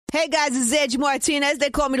Hey guys, it's Angie Martinez. They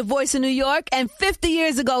call me the voice of New York. And 50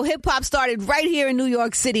 years ago, hip hop started right here in New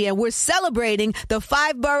York City. And we're celebrating the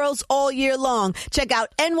 5 boroughs all year long. Check out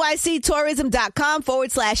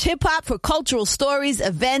nyctourism.com/hip hop for cultural stories,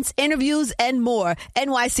 events, interviews, and more.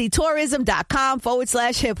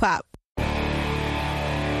 nyctourism.com/hip hop.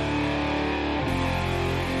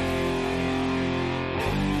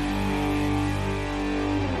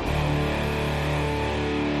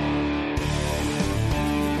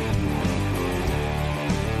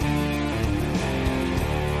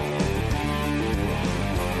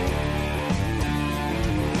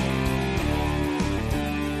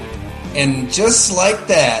 And just like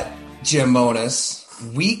that, Jim Monos,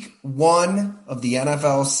 week 1 of the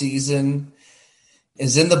NFL season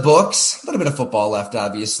is in the books. A little bit of football left,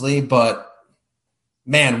 obviously, but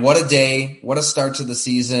man, what a day. What a start to the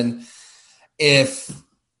season. If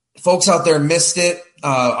folks out there missed it,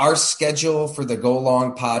 our schedule for the Go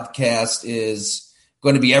Long podcast is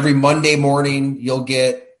going to be every Monday morning. You'll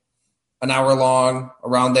get an hour long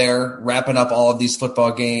around there, wrapping up all of these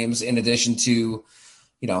football games in addition to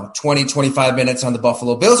 20, 25 minutes on the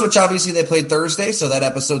Buffalo Bills, which obviously they played Thursday. So that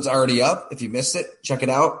episode's already up. If you missed it, check it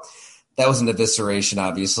out. That was an evisceration,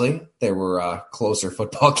 obviously. There were closer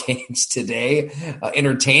football games today,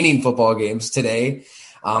 entertaining football games today.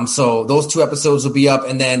 So those 2 episodes will be up.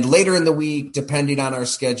 And then later in the week, depending on our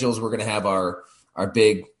schedules, we're going to have our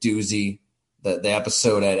big doozy, the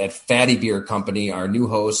episode at Fatty Beer Company, our new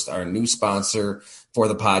host, our new sponsor for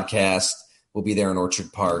the podcast. We'll be there in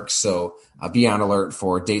Orchard Park. So be on alert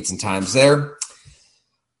for dates and times there.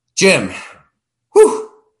 Jim,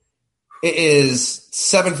 it is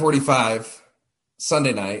 7:45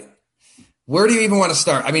 Sunday night. Where do you even want to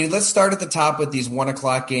start? I mean, let's start at the top with these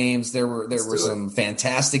 1:00 games. There were some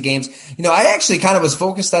fantastic games. I actually kind of was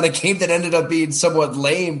focused on a game that ended up being somewhat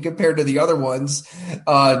lame compared to the other ones.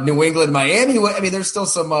 New England, Miami. I mean, there's still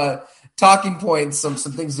some talking points, some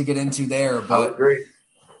things to get into there. But I agree.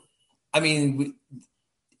 I mean,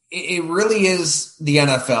 it really is the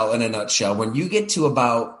NFL in a nutshell. When you get to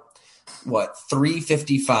about,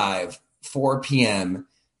 3:55, 4 p.m.,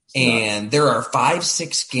 and there are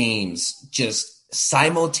 5-6 games just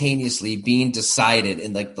simultaneously being decided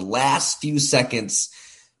in like the last few seconds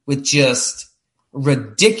with just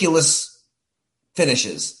ridiculous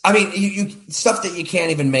finishes. I mean, you stuff that you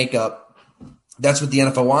can't even make up. That's what the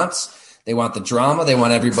NFL wants. They want the drama. They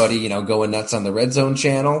want everybody, going nuts on the Red Zone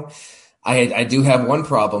channel. I do have one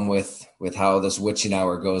problem with how this witching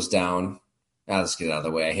hour goes down. Let's get it out of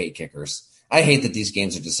the way. I hate kickers. I hate that these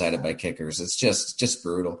games are decided by kickers. It's just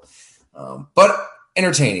brutal, but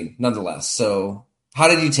entertaining nonetheless. So how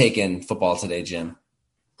did you take in football today, Jim?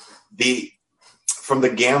 From the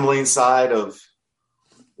gambling side of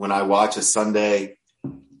when I watch a Sunday,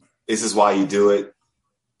 this is why you do it.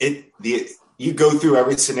 You go through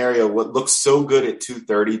every scenario. What looks so good at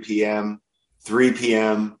 2:30 p.m., 3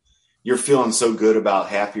 p.m., you're feeling so good about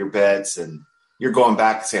half your bets, and you're going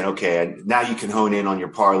back and saying, okay, now you can hone in on your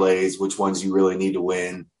parlays, which ones you really need to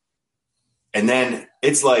win. And then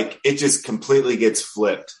it's like it just completely gets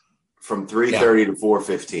flipped from 3:30 to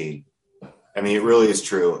 4:15. I mean, it really is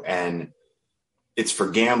true. And it's for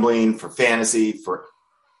gambling, for fantasy, for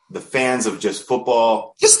the fans of just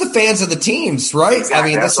football. Just the fans of the teams, right? Exactly. I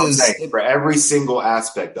mean, that's what I'm saying. For every single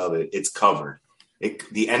aspect of it, it's covered.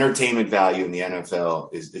 The entertainment value in the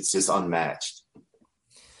NFL it's just unmatched.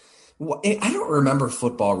 Well, I don't remember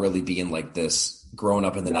football really being like this growing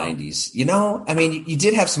up in the 90s. I mean, you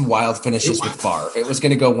did have some wild finishes with Favre. It was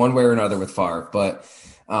going to go one way or another with Favre. But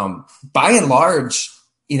by and large,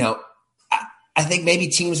 I think maybe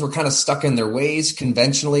teams were kind of stuck in their ways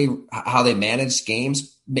conventionally, how they managed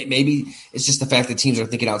games. Maybe it's just the fact that teams are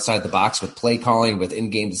thinking outside the box with play calling, with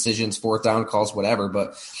in-game decisions, 4th down calls, whatever.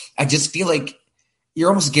 But I just feel like you're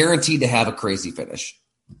almost guaranteed to have a crazy finish.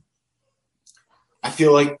 I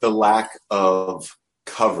feel like the lack of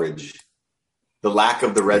coverage, the lack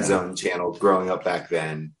of the Red Zone channel growing up back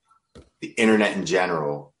then, the internet in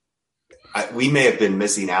general, we may have been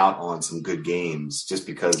missing out on some good games just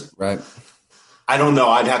because. Right. I don't know.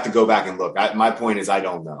 I'd have to go back and look. My point is I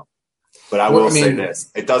don't know. But I will say this.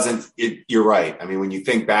 You're right. I mean, when you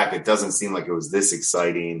think back, it doesn't seem like it was this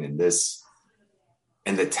exciting and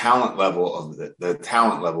the talent level of the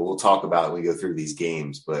talent level, we'll talk about it when we go through these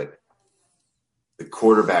games, but the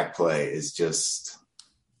quarterback play is just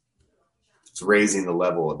it's raising the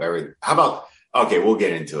level of everything. How about, okay, we'll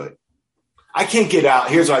get into it. I can't get out.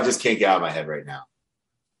 Here's what I just can't get out of my head right now.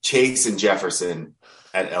 Chase and Jefferson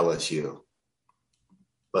at LSU.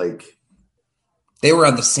 Like they were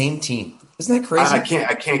on the same team. Isn't that crazy?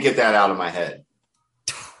 I can't get that out of my head.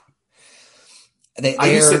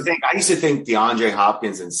 I used to think DeAndre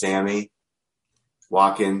Hopkins and Sammy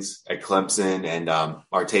Watkins at Clemson and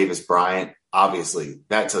Martavis Bryant, obviously,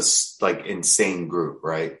 that's a like insane group,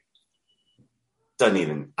 right? I don't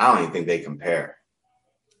even think they compare.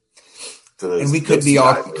 And we could be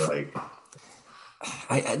all like.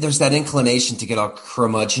 There's that inclination to get all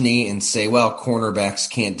curmudgeon-y and say, well, cornerbacks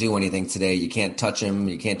can't do anything today. You can't touch them.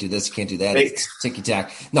 You can't do this. You can't do that. It's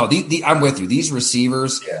ticky-tack. No, I'm with you. These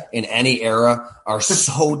receivers in any era are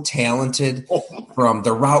so talented, from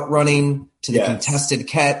the route running to the contested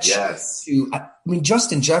catch. Yes.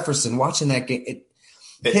 Justin Jefferson, watching that game,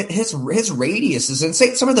 his radius is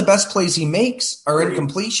insane. Some of the best plays he makes are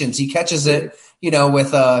incompletions. He catches it,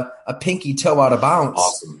 with a pinky toe out of bounds.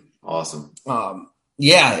 Awesome.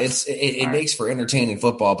 It makes for entertaining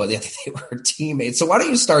football, but they were teammates. So why don't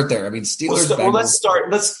you start there? I mean, Steelers. Let's start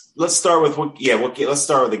with let's start with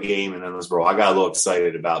the game and then let's roll. I got a little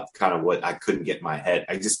excited about kind of what I couldn't get in my head.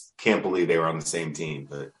 I just can't believe they were on the same team.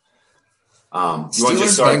 But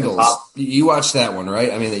Steelers Bengals. You watched that one,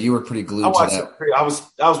 right? I mean, that you were pretty glued to that. I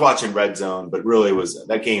was watching Red Zone, but really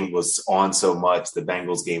that game was on so much. The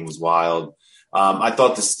Bengals game was wild. I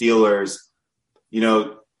thought the Steelers,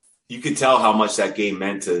 you could tell how much that game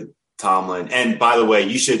meant to Tomlin. And by the way,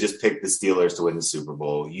 you should just pick the Steelers to win the Super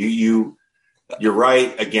Bowl. You're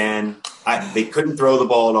right. Again, they couldn't throw the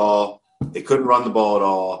ball at all. They couldn't run the ball at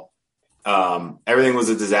all. Everything was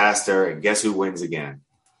a disaster. And guess who wins again?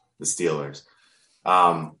 The Steelers.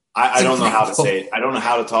 I don't know how to say it. I don't know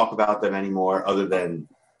how to talk about them anymore other than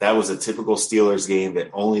that was a typical Steelers game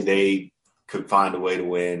that only they could find a way to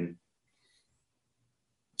win.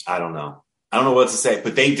 I don't know what to say,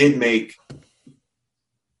 but they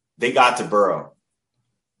got to Burrow.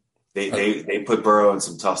 They put Burrow in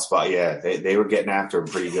some tough spot. Yeah, they were getting after him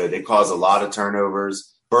pretty good. They caused a lot of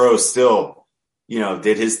turnovers. Burrow still,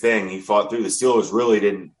 did his thing. He fought through. The Steelers really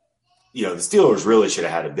didn't, the Steelers really should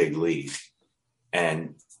have had a big lead.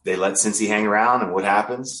 And they let Cincy hang around, and what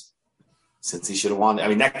happens? Cincy should have won. I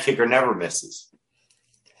mean, that kicker never misses.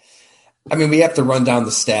 I mean, we have to run down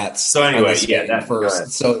the stats. So anyway,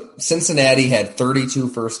 first. So Cincinnati had 32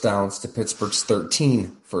 first downs to Pittsburgh's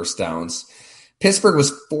 13 first downs. Pittsburgh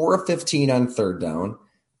was 4 of 15 on third down.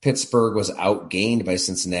 Pittsburgh was outgained by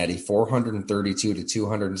Cincinnati 432 to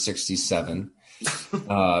 267.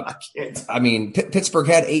 Pittsburgh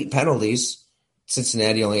had 8 penalties.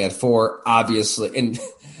 Cincinnati only had 4, obviously. And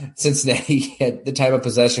Cincinnati had the time of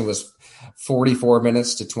possession was 44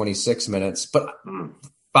 minutes to 26 minutes, but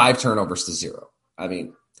 5 turnovers to 0. I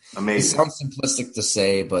mean, amazing. It sounds simplistic to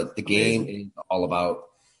say, but the game is all about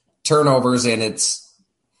turnovers, and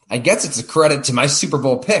I guess it's a credit to my Super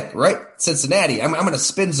Bowl pick, right? Cincinnati. I'm going to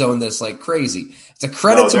spin zone this like crazy. It's a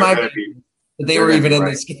credit to my that they were even in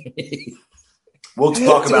this game. We'll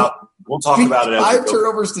talk about it. 5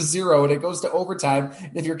 turnovers to 0, and it goes to overtime.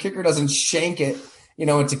 And if your kicker doesn't shank it,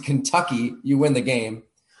 into Kentucky, you win the game.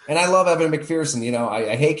 And I love Evan McPherson.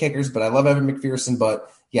 I hate kickers, but I love Evan McPherson.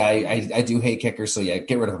 But yeah, I do hate kickers. So yeah,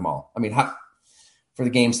 get rid of them all. I mean, for the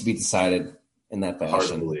games to be decided in that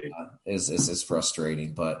fashion is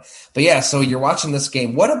frustrating. But yeah, so you're watching this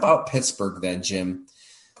game. What about Pittsburgh then, Jim?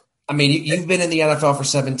 I mean, you've been in the NFL for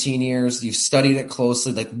 17 years. You've studied it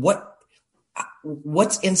closely. Like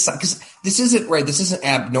what's inside? Because this isn't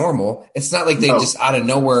abnormal. It's not like they just out of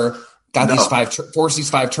nowhere got forced these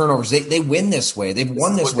 5 turnovers. They win this way. They've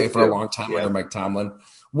won this way for a long time under Mike Tomlin.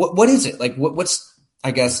 What is it? Like what's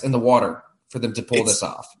I guess in the water for them to pull this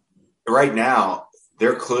off? Right now,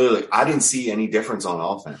 they're clearly I didn't see any difference on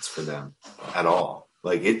offense for them at all.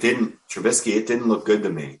 Like Trubisky, it didn't look good to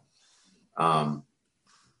me. That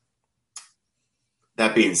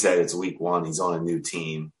being said, it's week 1. He's on a new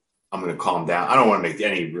team. I'm going to calm down. I don't want to make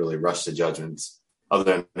any really rush to judgments other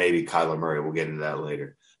than maybe Kyler Murray. We'll get into that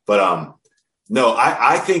later. But no,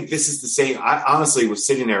 I think this is the same. I honestly was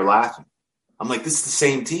sitting there laughing. I'm like, this is the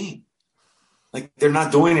same team. Like, they're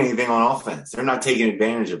not doing anything on offense. They're not taking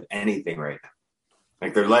advantage of anything right now.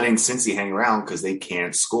 Like, they're letting Cincy hang around because they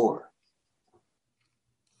can't score.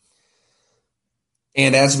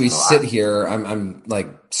 And as we sit here, I'm like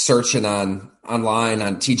searching online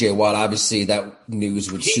on TJ Watt. Obviously, that news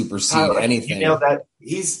would supersede anything. You know that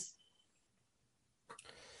he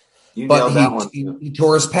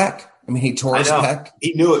tore his pec. I mean, he tore his pec.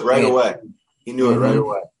 He knew it right away.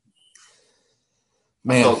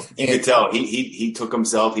 Man, you could tell he took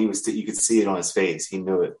himself. You could see it on his face. He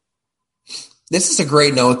knew it. This is a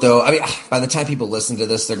great note, though. I mean, by the time people listen to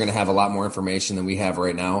this, they're going to have a lot more information than we have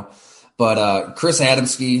right now. But Chris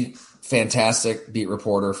Adamski, fantastic beat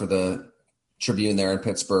reporter for the Tribune there in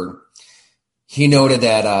Pittsburgh. he noted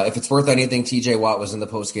that if it's worth anything, TJ Watt was in the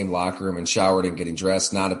postgame locker room and showered and getting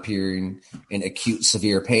dressed, not appearing in acute,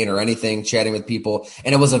 severe pain or anything, chatting with people.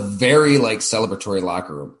 And it was a very celebratory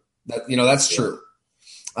locker room. That's true.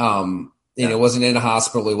 It wasn't in a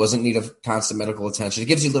hospital. It wasn't in need of constant medical attention. It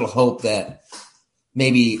gives you a little hope that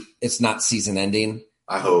maybe it's not season ending.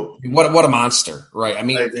 I hope. What a monster, right? I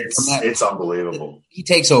mean, it's unbelievable. He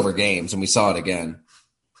takes over games, and we saw it again.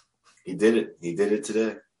 He did it. He did it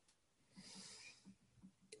today.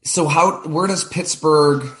 So where does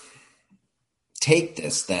Pittsburgh take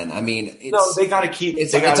this then? I mean, they got to keep.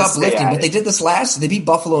 It's uplifting, but they did this they beat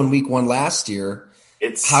Buffalo in Week 1 last year.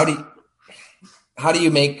 How do you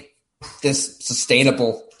make this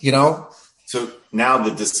sustainable? So now the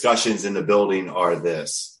discussions in the building are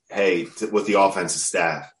this: hey, with the offensive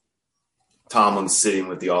staff, Tomlin's sitting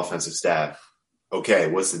with the offensive staff. Okay,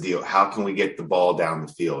 what's the deal? How can we get the ball down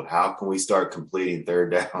the field? How can we start completing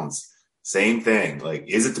third downs? Same thing.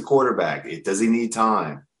 Is it the quarterback? Does he need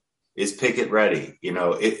time? Is Pickett ready?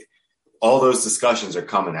 All those discussions are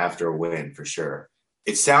coming after a win for sure.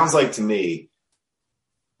 It sounds like to me,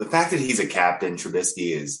 the fact that he's a captain,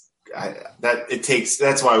 Trubisky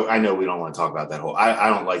that's why I know we don't want to talk about that I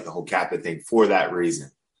don't like the whole captain thing for that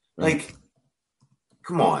reason.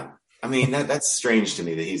 Come on. I mean, that's strange to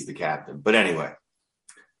me that he's the captain. But anyway,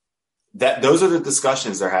 those are the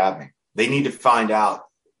discussions they're having. They need to find out,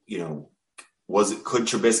 could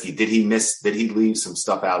Trubisky, did he leave some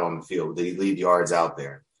stuff out on the field? Did he leave yards out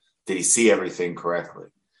there? Did he see everything correctly?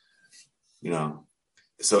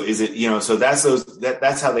 So is it, so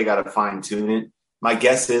that's how they got to fine tune it. My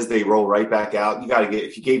guess is they roll right back out.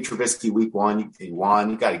 If you gave Trubisky week 1, he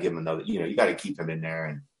won, you got to give him another, you got to keep him in there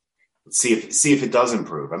and see if it does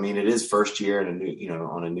improve. I mean, it is first year and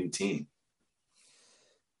on a new team.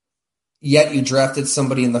 Yet you drafted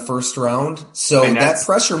somebody in the first round. So that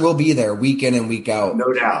pressure will be there week in and week out.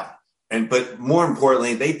 No doubt. But more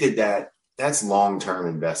importantly, they did that. That's long-term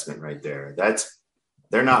investment right there.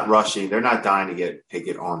 They're not rushing. They're not dying to get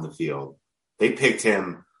Pickett on the field. They picked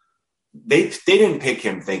him. They didn't pick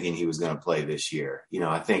him thinking he was going to play this year.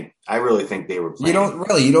 I really think they were playing.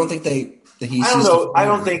 You don't think I don't know.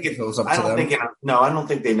 I don't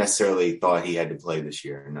think they necessarily thought he had to play this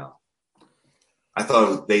year. No. I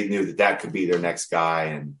thought they knew that could be their next guy,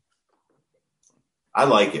 and I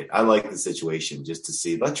like it. I like the situation just to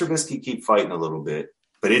see. Let Trubisky keep fighting a little bit,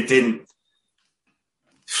 but it didn't.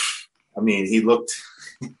 I mean, he looked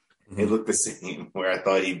the same. Where I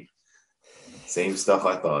thought same stuff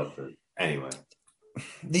I thought. But anyway,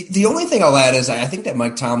 the only thing I'll add is I think that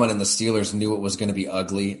Mike Tomlin and the Steelers knew it was going to be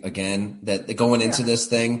ugly again. That going into this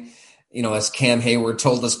thing. As Cam Hayward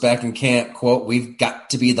told us back in camp, quote, we've got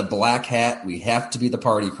to be the black hat. We have to be the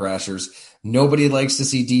party crashers. Nobody likes to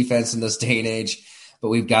see defense in this day and age, but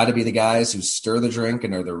we've got to be the guys who stir the drink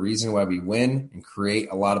and are the reason why we win and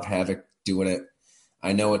create a lot of havoc doing it.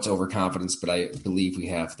 I know it's overconfidence, but I believe we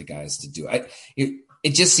have the guys to do it. It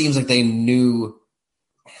just seems like they knew,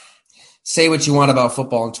 say what you want about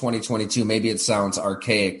football in 2022. Maybe it sounds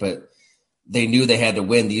archaic, but they knew they had to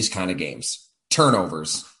win these kind of games.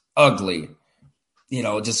 Turnovers. Ugly,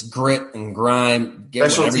 just grit and grime,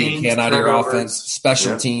 get whatever you can out of your offense,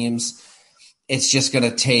 special teams. It's just going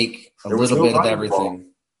to take a little bit of everything.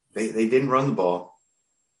 They didn't run the ball.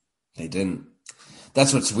 They didn't.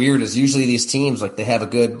 That's what's weird is usually these teams, they have a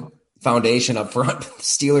good foundation up front. But the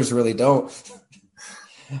Steelers really don't.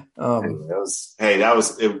 That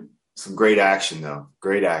was some great action, though.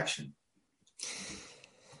 Great action.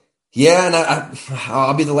 Yeah, and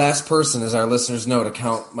I'll be the last person, as our listeners know, to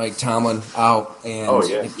count Mike Tomlin out. And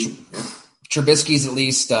Trubisky's at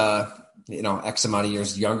least, X amount of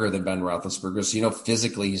years younger than Ben Roethlisberger. So,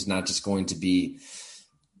 physically he's not just going to be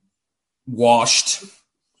washed,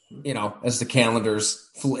 as the calendar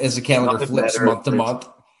flips month to month.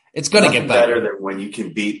 It's going to get better than when you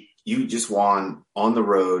can you just won on the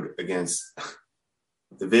road against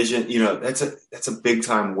division, that's a big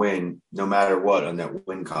time win, no matter what, on that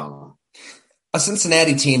win column. A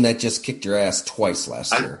Cincinnati team that just kicked your ass twice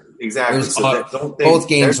last year. Exactly. Both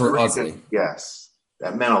games were ugly. Yes,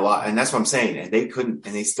 that meant a lot, and that's what I'm saying. And they couldn't,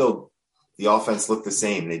 and the offense looked the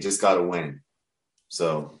same. They just got to win.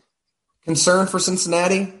 So, concern for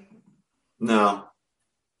Cincinnati? No.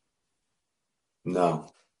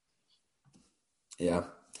 Yeah.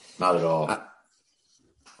 Not at all.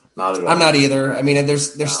 I'm not either. I mean,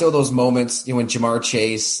 there's still those moments when Jamar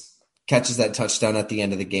Chase catches that touchdown at the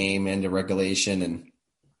end of the game, end of regulation, and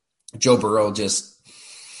Joe Burrow just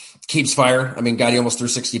keeps fire. I mean, God, he almost threw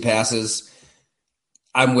 60 passes.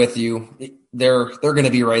 I'm with you. They're going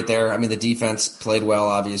to be right there. I mean, the defense played well.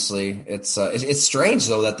 Obviously, it's strange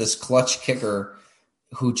though that this clutch kicker,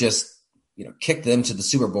 who just kicked them to the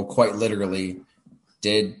Super Bowl quite literally,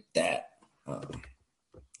 did that.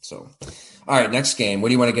 So, all right, next game. What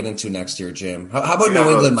do you want to get into next year, Jim? How about New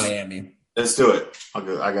England, Miami? Let's do it. I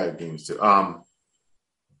got games too.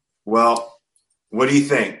 Well, what do you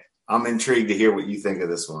think? I'm intrigued to hear what you think of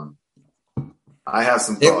this one. I have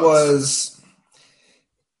some thoughts.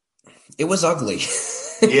 It was ugly.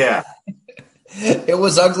 Yeah. It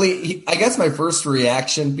was ugly. I guess my first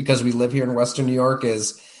reaction, because we live here in Western New York,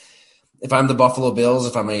 is if I'm the Buffalo Bills,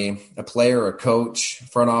 if I'm a player, a coach,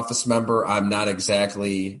 front office member, I'm not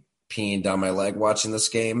exactly peeing down my leg watching this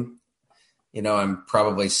game. I'm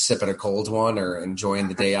probably sipping a cold one or enjoying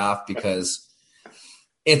the day off because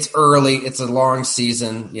it's early. It's a long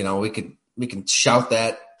season. We can shout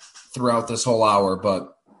that throughout this whole hour,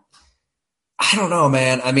 but I don't know,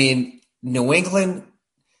 man. I mean, New England,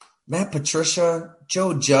 Matt Patricia,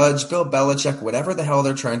 Joe Judge, Bill Belichick, whatever the hell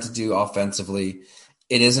they're trying to do offensively,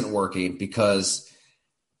 it isn't working because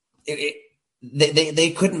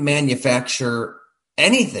they couldn't manufacture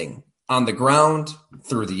anything on the ground,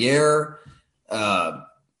 through the air.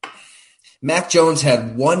 Mac Jones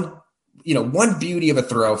had one beauty of a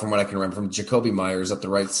throw from what I can remember from Jacoby Myers up the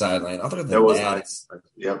right sideline. Other than that was nice.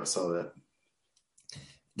 Yeah, I saw that.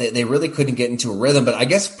 They really couldn't get into a rhythm, but I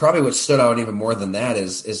guess probably what stood out even more than that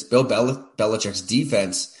is Bill Belichick's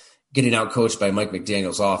defense getting out coached by Mike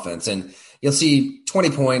McDaniel's offense. And you'll see 20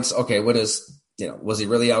 points. Okay, was he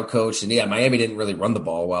really out coached? And yeah, Miami didn't really run the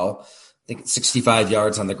ball well. I think 65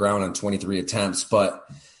 yards on the ground on 23 attempts, but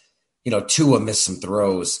Tua missed some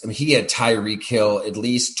throws. I mean, he had Tyreek Hill at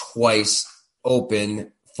least twice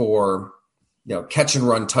open for, catch and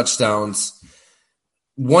run touchdowns.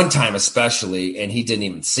 One time especially, and he didn't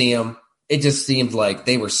even see him. It just seemed like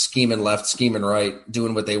they were scheming left, scheming right,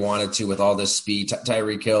 doing what they wanted to with all this speed.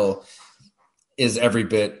 Tyreek Hill is every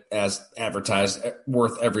bit as advertised,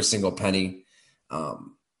 worth every single penny.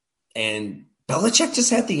 And Belichick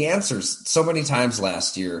just had the answers so many times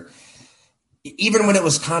last year. Even when it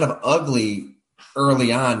was kind of ugly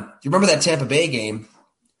early on. You remember that Tampa Bay game?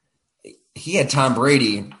 He had Tom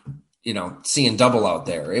Brady seeing double out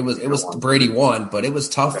there. It was Brady won, but it was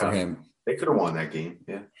tough for him. They could have won that game.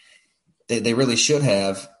 Yeah. They really should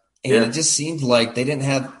have. And it just seemed like they didn't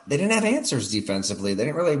have answers defensively. They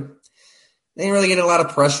didn't really get a lot of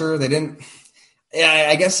pressure.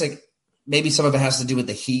 I guess maybe some of it has to do with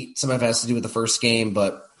the heat. Some of it has to do with the first game,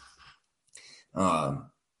 but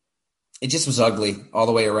it just was ugly all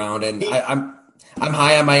the way around. And I'm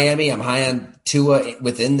high on Miami. I'm high on Tua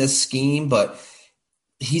within this scheme, but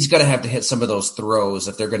he's going to have to hit some of those throws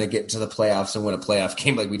if they're going to get to the playoffs and win a playoff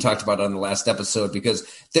game like we talked about on the last episode, because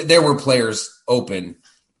there were players open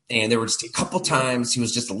and there were just a couple times he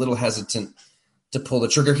was just a little hesitant to pull the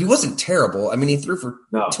trigger. He wasn't terrible. I mean, he threw for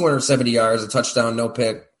 270 yards, a touchdown, no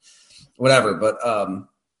pick, whatever. But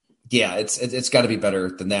it's got to be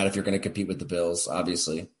better than that if you're going to compete with the Bills,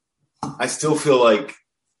 obviously. I still feel like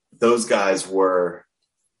those guys were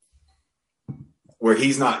where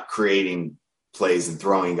he's not creating plays and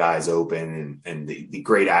throwing guys open and the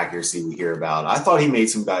great accuracy we hear about. I thought he made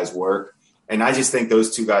some guys work, and I just think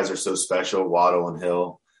those two guys are so special, Waddle and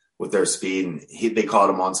Hill, with their speed. And they caught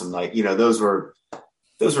him on some those were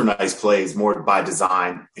nice plays, more by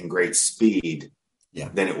design and great speed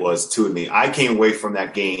than it was Tua and me. I came away from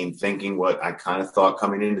that game thinking what I kind of thought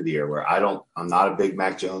coming into the year, where I'm not a big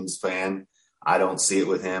Mac Jones fan. I don't see it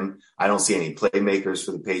with him. I don't see any playmakers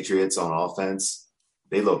for the Patriots on offense.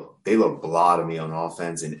 They look blah to me on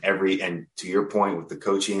offense, and to your point with the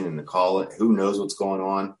coaching and the call, who knows what's going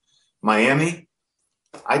on. Miami,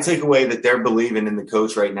 I take away that they're believing in the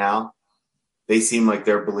coach right now. They seem like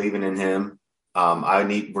they're believing in him. We're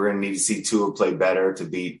going to need to see Tua play better to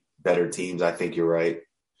beat better teams. I think you're right.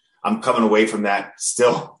 I'm coming away from that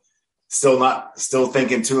still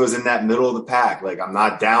thinking Tua's in that middle of the pack. Like, I'm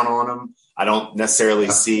not down on him. I don't necessarily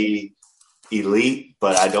see elite,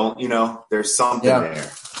 but I don't, there's something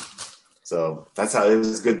there. So that's how it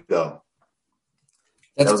was good though.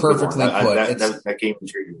 That's perfectly put. That game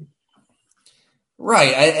intrigued me.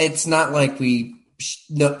 Right. It's not like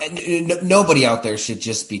nobody out there should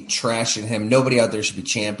just be trashing him. Nobody out there should be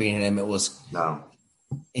championing him.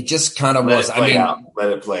 It just kind of was.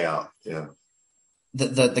 Let it play out. Yeah.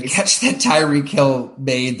 The catch that Tyreek Hill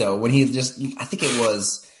made though, when he I think it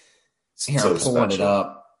was I'm pulling it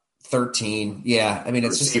up. 13. Yeah. I mean,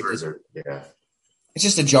 it's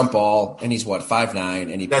just a jump ball, and he's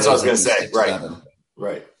 5'9", and that's what I was going to say.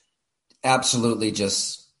 Right. Absolutely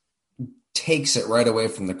just takes it right away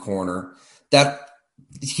from the corner. That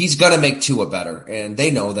he's going to make Tua better, and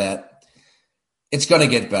they know that. It's going to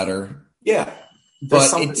get better. Yeah, but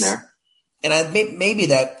something there. And maybe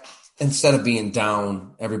that instead of being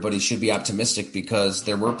down, everybody should be optimistic because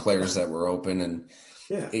there were players that were open, and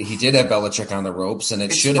he did have Belichick on the ropes, and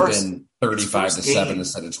it should have been 35-7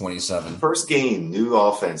 instead of 27. First game, new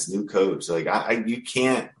offense, new coach. Like you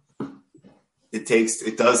can't.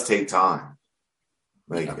 It does take time.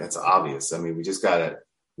 Like that's obvious. I mean,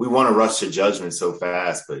 we want to rush to judgment so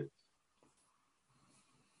fast, but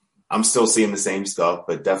I'm still seeing the same stuff,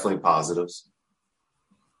 but definitely positives.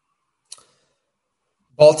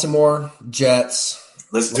 Baltimore Jets.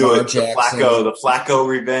 Let's do it. The Flacco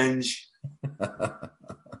revenge.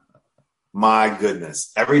 My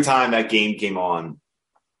goodness. Every time that game came on,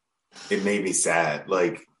 it made me sad.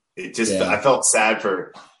 Like it just, I felt sad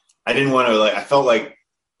I didn't want to I felt like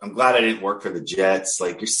I'm glad I didn't work for the Jets.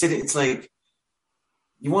 Like it's like,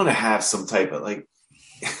 you want to have some type of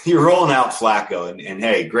you're rolling out Flacco and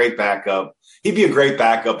hey, great backup. He'd be a great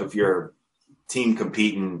backup if you're a team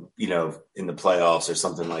competing, in the playoffs or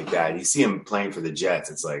something like that. You see him playing for the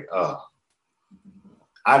Jets. It's like, oh,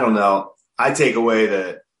 I don't know. I take away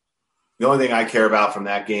the only thing I care about from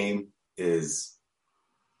that game is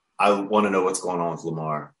I want to know what's going on with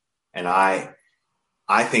Lamar. And I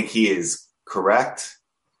think he is correct.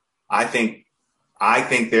 I think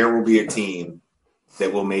there will be a team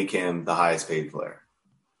that will make him the highest paid player.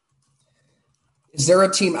 Is there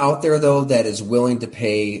a team out there, though, that is willing to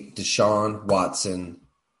pay Deshaun Watson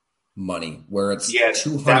money where it's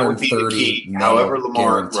 $230 million? However,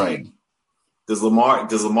 Lamar, guaranteed? right. Does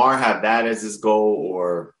Lamar have that as his goal,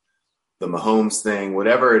 or the Mahomes thing,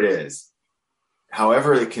 whatever it is?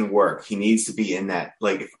 However it can work, he needs to be in that.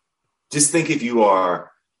 Just think if you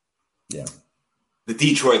are the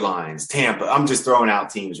Detroit Lions, Tampa. I'm just throwing out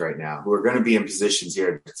teams right now who are going to be in positions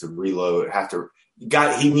here to reload.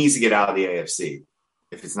 He needs to get out of the AFC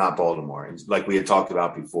if it's not Baltimore. Like we had talked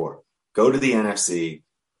about before, go to the NFC.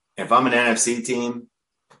 If I'm an NFC team,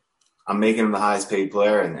 I'm making him the highest paid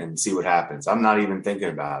player and see what happens. I'm not even thinking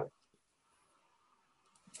about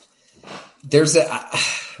it. There's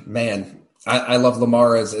I love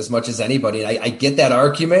Lamar as much as anybody. I get that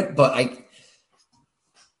argument, but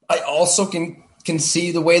I also can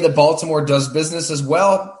see the way that Baltimore does business as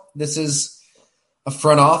well. This is a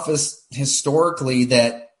front office historically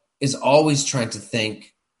that is always trying to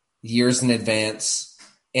think years in advance.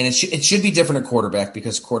 And it should be different at quarterback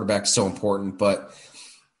because quarterback's so important. But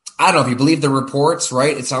I don't know if you believe the reports,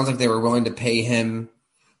 right? It sounds like they were willing to pay him,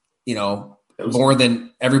 more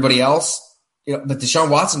than everybody else. But Deshaun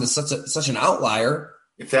Watson is such an outlier.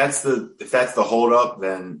 If that's the holdup,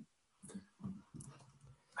 then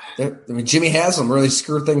Jimmy Haslam really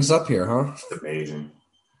screwed things up here, huh? It's amazing.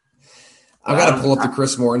 I've got to pull up the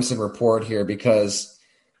Chris Mortensen report here because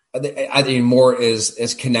I think Mort is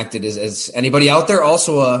as connected as anybody out there.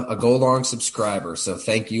 Also a Go Long subscriber, so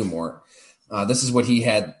thank you, Mort. This is what he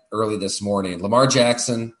had early this morning. Lamar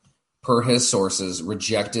Jackson, per his sources,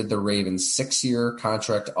 rejected the Ravens' 6-year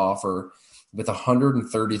contract offer with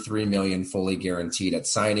 $133 million fully guaranteed at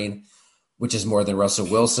signing, which is more than Russell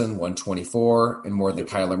Wilson, $124, and more than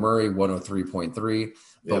Kyler Murray, $103.3,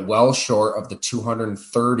 but well short of the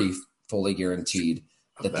 $230 fully guaranteed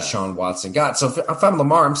that Deshaun Watson got. So if I'm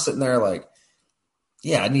Lamar, I'm sitting there like,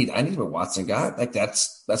 I need what Watson got. Like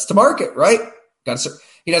that's the market, right?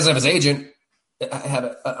 He doesn't have his agent.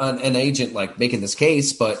 Have an agent like making this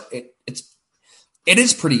case, but it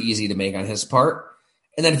is pretty easy to make on his part.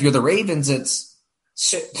 And then if you're the Ravens,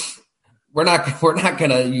 we're not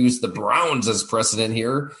going to use the Browns as precedent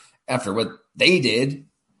here after what they did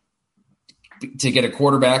to get a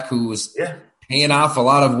quarterback who was paying off a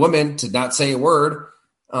lot of women to not say a word.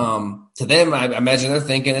 To them, I imagine they're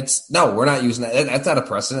thinking we're not using that. That's not a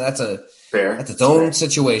precedent. That's its own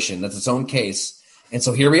situation. That's its own case. And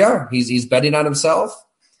so here we are. He's betting on himself.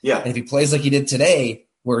 Yeah. And if he plays like he did today,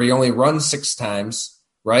 where he only runs 6 times,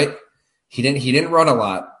 right? He didn't run a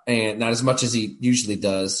lot, and not as much as he usually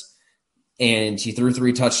does. And he threw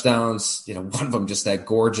 3 touchdowns. One of them just that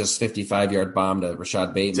gorgeous 55-yard bomb to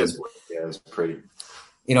Rashad Bateman. It was pretty.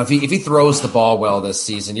 If he throws the ball well this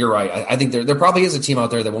season, you're right. I think there probably is a team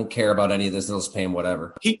out there that won't care about any of this. They'll just pay him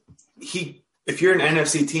whatever. If you're an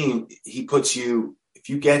NFC team, he puts you. If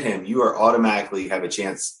you get him, you are automatically have a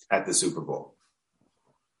chance at the Super Bowl.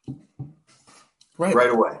 Right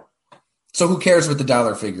away. So who cares what the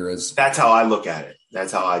dollar figure is? That's how I look at it.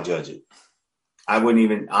 That's how I judge it. I wouldn't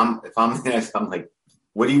even. If I'm like,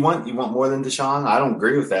 what do you want? You want more than Deshaun? I don't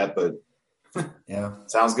agree with that, but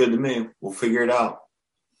sounds good to me. We'll figure it out.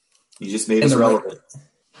 You just made us relevant.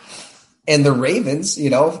 And the Ravens,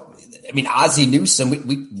 I mean, Ozzie Newsome,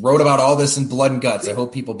 we wrote about all this in Blood and Guts. I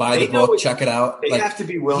hope people buy the book, check it out. They have to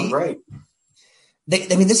be willing, right?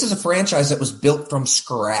 This is a franchise that was built from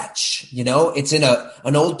scratch. It's in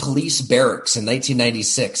an old police barracks in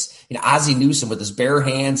 1996. Ozzie Newsome with his bare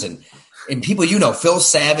hands and people, Phil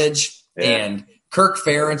Savage and Kirk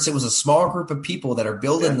Ferentz. It was a small group of people that are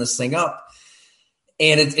building this thing up,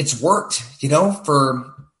 and it's worked.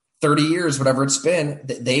 For 30 years, whatever it's been.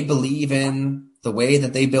 They believe in the way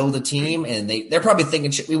that they build a team, and they're probably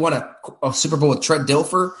thinking, we want a Super Bowl with Trent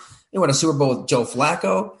Dilfer. We want a Super Bowl with Joe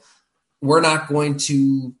Flacco. We're not going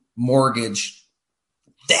to mortgage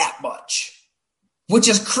that much, which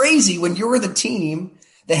is crazy when you're the team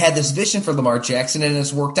that had this vision for Lamar Jackson and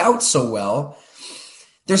it's worked out so well.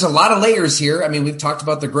 There's a lot of layers here. I mean, we've talked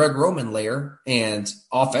about the Greg Roman layer, and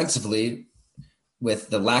offensively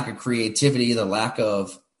with the lack of creativity, the lack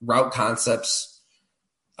of route concepts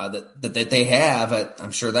that they have,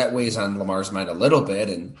 I'm sure that weighs on Lamar's mind a little bit.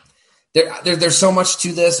 And there's so much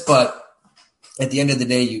to this, but at the end of the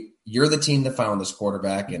day, you're the team that found this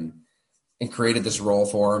quarterback and created this role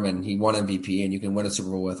for him, and he won MVP, and you can win a Super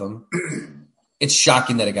Bowl with him. It's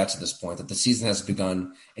shocking that it got to this point, that the season has begun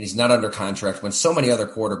and he's not under contract when so many other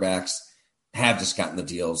quarterbacks have just gotten the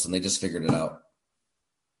deals and they just figured it out.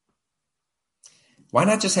 Why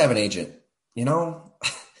not just have an agent?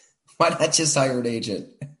 Why not just hire an agent?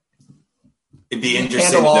 It'd be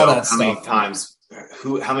interesting to know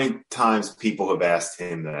how many times people have asked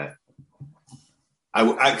him that.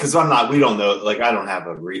 Because we don't know. Like, I don't have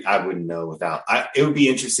I wouldn't know without. It would be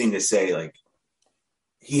interesting to say, like,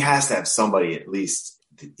 he has to have somebody at least.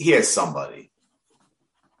 He has somebody.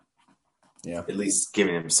 Yeah. At least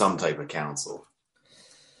giving him some type of counsel.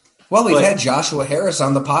 Well, we've had Joshua Harris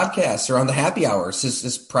on the podcast or on the happy hours.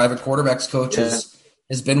 His private quarterbacks coach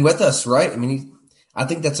has been with us, right? I mean, I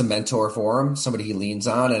think that's a mentor for him, somebody he leans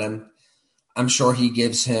on, and I'm sure he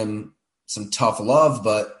gives him some tough love,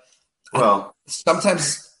 but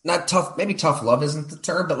sometimes not tough. Maybe tough love isn't the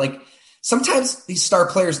term, but like sometimes these star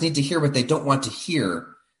players need to hear what they don't want to hear,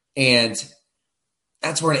 and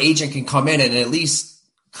that's where an agent can come in and at least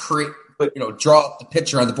create, draw up the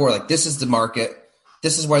picture on the board. Like, this is the market.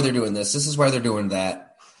 This is why they're doing this. This is why they're doing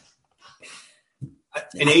that.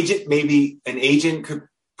 An agent could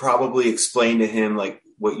probably explain to him like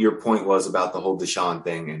what your point was about the whole Deshaun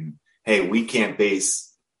thing, and hey, we can't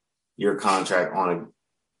base your contract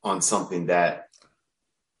on something that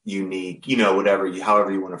unique, however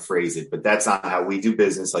you want to phrase it, but that's not how we do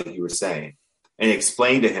business, like you were saying, and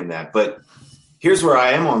explain to him that. But here's where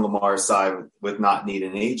I am on Lamar's side with not needing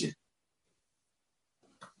an agent.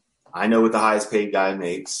 I know what the highest paid guy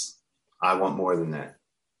makes. I want more than that.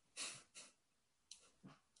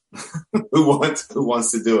 Who wants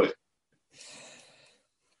to do it?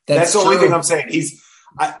 That's the only thing I'm saying.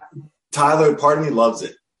 Tyler, part of me loves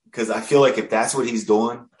it because I feel like if that's what he's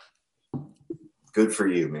doing, good for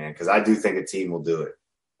you, man. Because I do think a team will do it.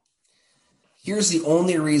 Here's the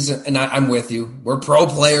only reason, and I'm with you. We're pro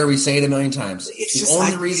player. We say it a million times. The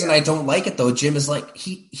only reason I don't like it, though, Jim, is like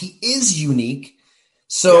he is unique.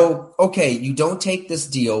 So, okay, you don't take this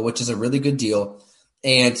deal, which is a really good deal,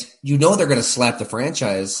 and they're going to slap the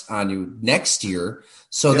franchise on you next year.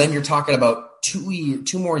 So then you're talking about 2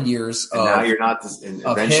 more years and now you're not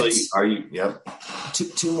eventually hits, are you? Yep.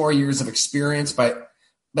 2 more years of experience. By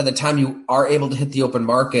the time you are able to hit the open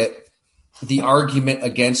market, the argument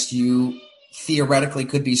against you theoretically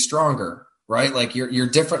could be stronger, right? Like you're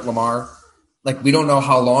different, Lamar. Like, we don't know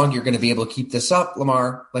how long you're going to be able to keep this up,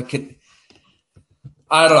 Lamar. Like,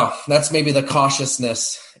 I don't know. That's maybe the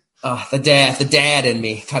cautiousness, the dad in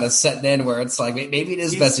me kind of setting in where it's like maybe it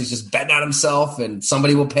is best he's just betting on himself and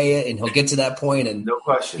somebody will pay it and he'll get to that point and no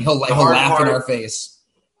question he'll laugh in our face.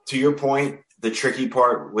 To your point, the tricky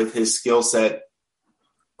part with his skill set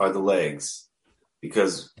are the legs,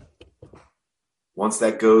 because once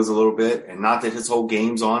that goes a little bit, and not that his whole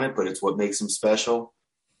game's on it, but it's what makes him special.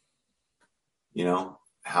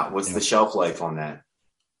 What's the shelf life on that?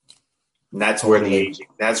 And that's where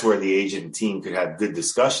the agent team could have good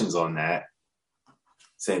discussions on that.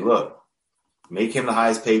 Saying, look, make him the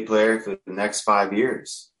highest paid player for the next 5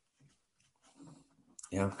 years.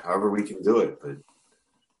 Yeah. However we can do it. But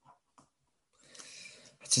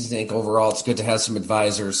I just think overall it's good to have some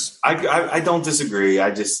advisors. I don't disagree.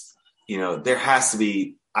 I just, there has to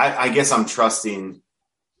be, I guess I'm trusting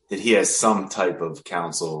that he has some type of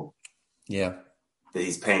counsel. Yeah. That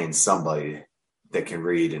he's paying somebody that can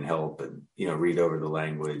read and help and, read over the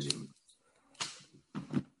language.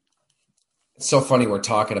 It's so funny we're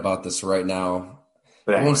talking about this right now.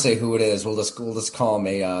 But I won't say who it is. We'll just call him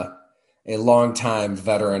a longtime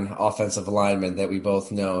veteran offensive lineman that we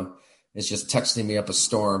both know. is just texting me up a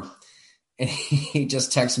storm. And he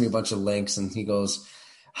just texted me a bunch of links, and he goes,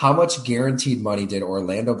 how much guaranteed money did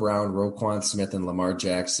Orlando Brown, Roquan Smith, and Lamar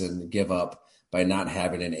Jackson give up by not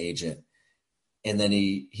having an agent? And then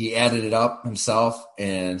he added it up himself,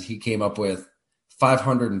 and he came up with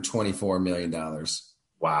 $524 million.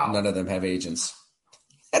 Wow. None of them have agents.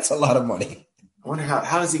 That's a lot of money. I wonder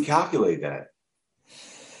how does he calculate that?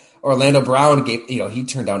 Orlando Brown he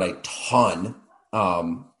turned down a ton. I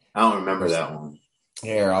don't remember that one.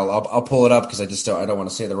 Here, I'll pull it up because I don't want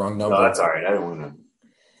to say the wrong number. No, that's all right. I don't want to.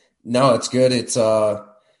 No, it's good. It's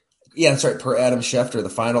that's right. Per Adam Schefter, the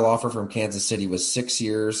final offer from Kansas City was 6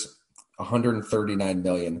 years, $139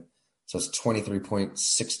 million. So it's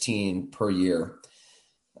 23.16 per year.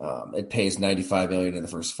 It pays $95 million in the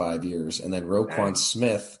first 5 years, and then Roquan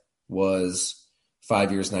Smith was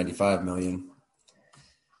 5 years, $95 million.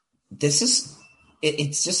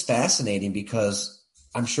 It's just fascinating because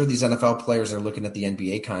I'm sure these NFL players are looking at the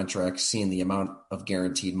NBA contracts, seeing the amount of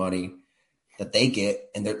guaranteed money that they get,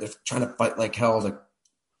 and they're trying to fight like hell to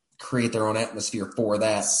create their own atmosphere for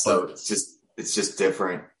that. So it's just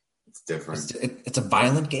different. It's different. It's a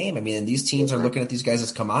violent game. I mean, and these teams are looking at these guys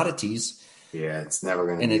as commodities. Yeah, it's never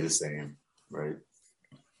going to be the same, right?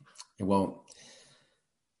 It won't.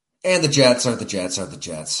 And the Jets are the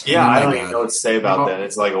Jets. Yeah, I don't even know what to say about that.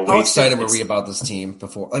 It's like a waste. How excited were we about this team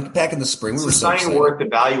before? Like back in the spring, we were so excited. It's not even worth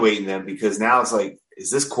evaluating them because now it's like,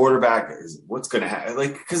 is this quarterback? What's going to happen?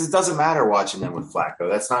 Like, because it doesn't matter watching them with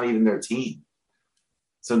Flacco. That's not even their team.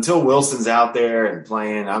 So until Wilson's out there and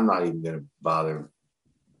playing, I'm not even going to bother.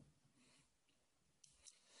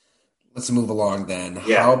 Let's move along then.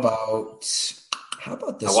 Yeah. How about this? I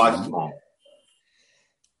watched them all.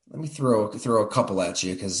 Let me throw a couple at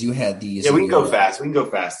you because you had these. Yeah, we can go fast. We can go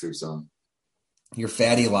fast through some. Your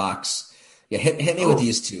fatty locks. Yeah, hit me with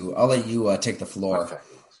these two. I'll let you take the floor. Okay.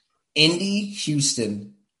 Indy,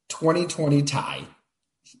 Houston, 2020 tie.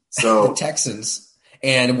 So the Texans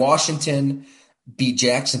and Washington beat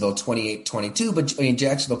Jacksonville 28-22, but I mean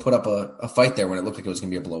Jacksonville put up a fight there when it looked like it was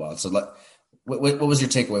going to be a blowout. So what was your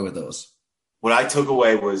takeaway with those? What I took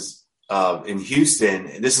away was in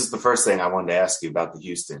Houston, this is the first thing I wanted to ask you about the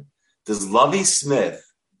Houston. Does Lovie Smith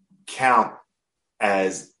count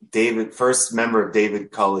as first member of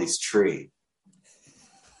David Culley's tree?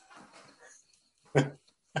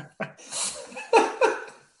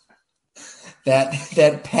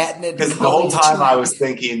 that patented. Because the whole time I was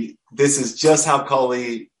thinking, this is just how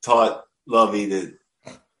Culley taught Lovie to.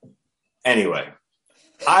 Anyway,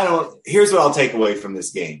 here's what I'll take away from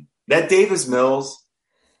this game. That Davis Mills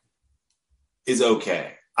is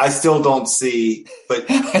okay. I still don't see, but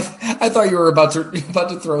I thought you were about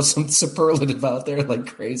to throw some superlative out there like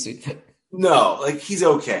crazy. No, like he's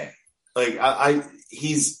okay. Like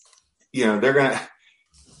he's, they're gonna.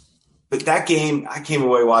 But that game, I came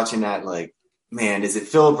away watching that like, man, is it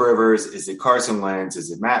Phillip Rivers? Is it Carson Wentz?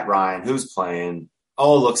 Is it Matt Ryan? Who's playing?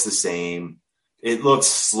 All looks the same. It looks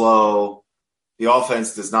slow. The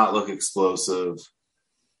offense does not look explosive.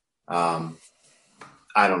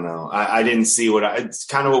 I don't know. I didn't see it's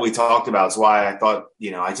kind of what we talked about. It's why I thought,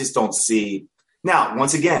 I just don't see. Now,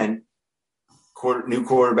 once again, new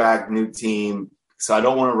quarterback, new team. So I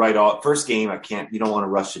don't want to write off first game. You don't want to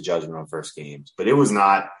rush to judgment on first games, but it wasn't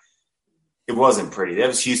pretty. That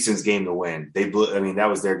was Houston's game to win. That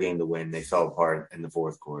was their game to win. They fell apart in the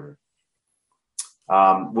fourth quarter.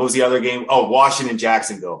 What was the other game? Oh, Washington,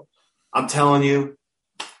 Jacksonville. I'm telling you,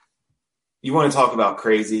 you want to talk about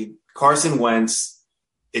crazy. Carson Wentz,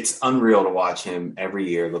 it's unreal to watch him every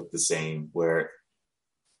year look the same, where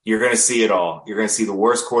you're going to see it all. You're going to see the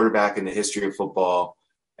worst quarterback in the history of football,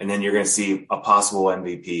 and then you're going to see a possible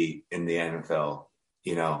MVP in the NFL.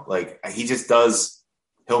 He just does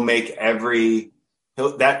 – he'll make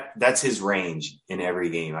that's his range in every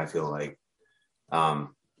game, I feel like.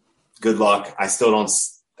 Good luck. I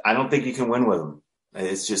don't think you can win with him.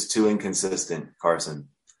 It's just too inconsistent, Carson.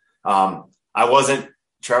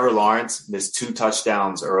 Trevor Lawrence missed 2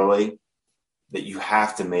 touchdowns early that you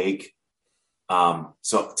have to make.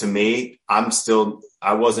 So to me, I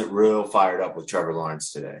wasn't real fired up with Trevor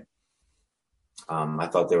Lawrence today.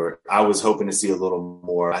 I was hoping to see a little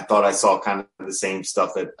more. I thought I saw kind of the same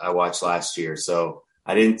stuff that I watched last year. So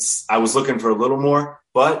I was looking for a little more,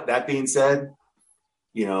 but that being said,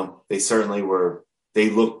 they certainly they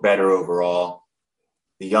looked better overall.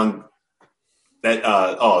 The young,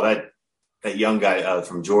 that young guy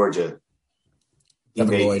from Georgia.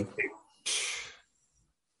 I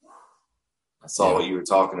saw what you were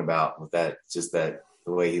talking about with that, just that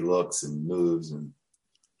the way he looks and moves. And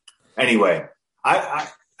anyway,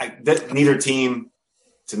 neither team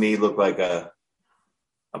to me looked like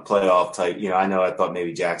a playoff type. I know I thought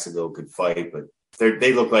maybe Jacksonville could fight, but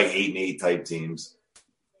they look like 8-8 type teams.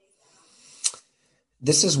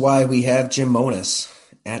 This is why we have Jim Monos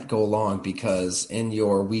at Go Long, because in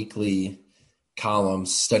your weekly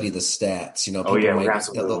columns, study the stats.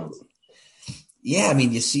 Yeah, I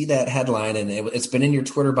mean, you see that headline, and it's been in your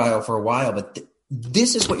Twitter bio for a while, but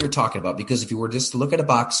this is what you're talking about, because if you were just to look at a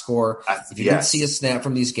box score, if you didn't see a snap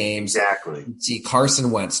from these games, exactly. You'd see Carson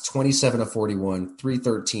Wentz, 27 of 41,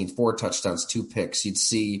 313, 4 touchdowns, 2 picks. You'd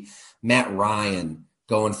see Matt Ryan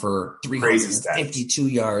going for 352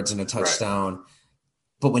 yards and a touchdown. Right.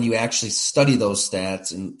 But when you actually study those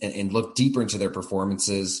stats and look deeper into their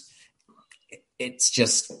performances, it's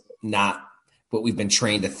just not what we've been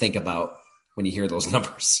trained to think about when you hear those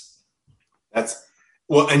numbers. And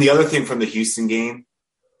the other thing from the Houston game,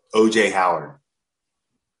 O.J. Howard,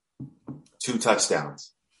 2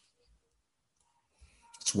 touchdowns.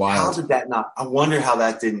 It's wild. How did that not? I wonder how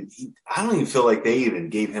that didn't. I don't even feel like they even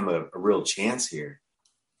gave him a real chance here.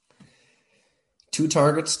 2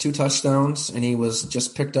 targets, 2 touchdowns, and he was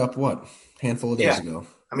just picked up, handful of days ago.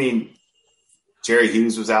 I mean, Jerry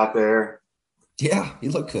Hughes was out there. Yeah, he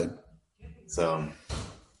looked good. So,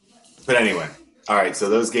 but anyway, all right, so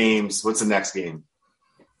those games, what's the next game?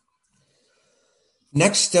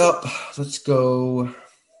 Next up, let's go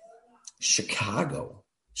Chicago.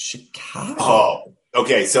 Oh,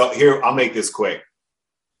 okay, so here, I'll make this quick.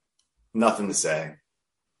 Nothing to say.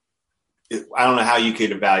 I don't know how you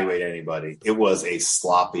could evaluate anybody. It was a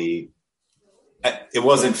sloppy – it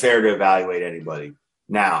wasn't fair to evaluate anybody.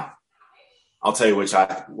 Now, I'll tell you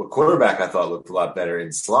what quarterback I thought looked a lot better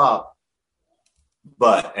in slop.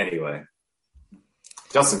 But anyway,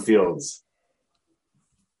 Justin Fields.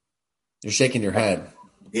 You're shaking your head.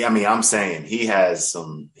 Yeah, I mean, I'm saying he has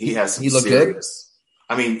some He looked serious,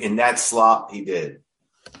 good? I mean, in that slop, he did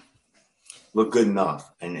look good enough.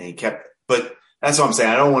 And he kept – but – that's what I'm saying.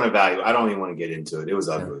 I don't want to evaluate. I don't even want to get into it. It was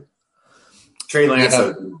ugly.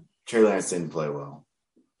 Yeah. Trey Lance didn't play well.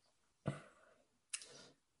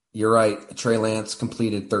 You're right. Trey Lance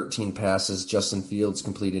completed 13 passes. Justin Fields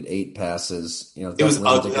completed 8 passes. It was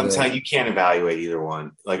ugly. I'm telling you, you can't evaluate either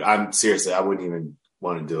one. I wouldn't even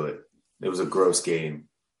want to do it. It was a gross game.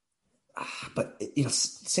 But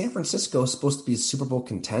San Francisco is supposed to be a Super Bowl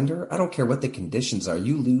contender. I don't care what the conditions are.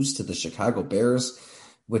 You lose to the Chicago Bears,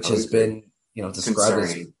 which has been described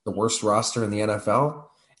as the worst roster in the NFL,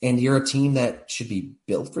 and you're a team that should be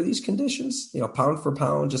built for these conditions. Pound for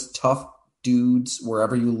pound, just tough dudes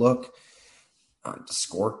wherever you look. To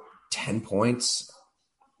score 10 points,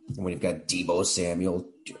 and when you've got Deebo Samuel,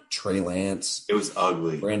 Trey Lance, it was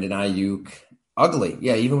ugly. Brandon Ayuk, ugly.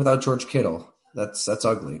 Yeah, even without George Kittle, that's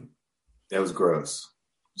ugly. That was gross.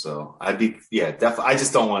 So definitely. I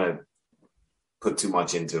just don't want to put too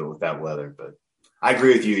much into it with that weather, but. I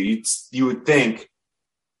agree with you. You would think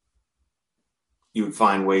you would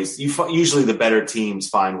find ways. Usually the better teams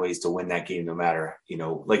find ways to win that game, no matter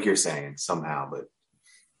like you're saying somehow. But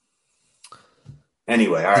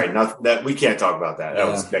anyway, all right. We can't talk about that.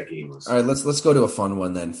 That game was all right. Let's go to a fun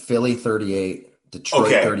one then. Philly 38,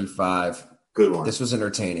 Detroit 35. Good one. This was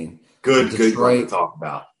entertaining. Good one to talk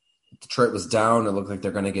about. Detroit was down. It looked like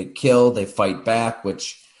they're going to get killed. They fight back,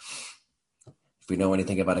 which. If we know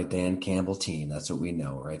anything about a Dan Campbell team, that's what we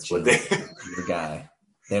know, right? Jim? Your guy.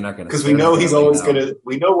 They're not going to. Because we know he's always going to.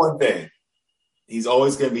 We know one thing: he's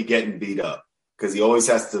always going to be getting beat up because he always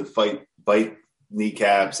has to bite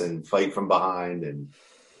kneecaps and fight from behind.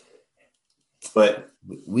 But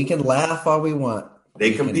we can laugh all we want.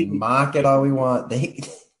 We can mock it all we want.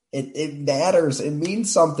 It matters. It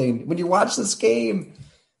means something. When you watch this game,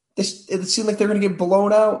 it seemed like they're going to get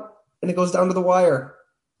blown out, and it goes down to the wire.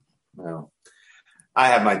 Well. I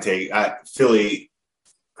have my take. Philly,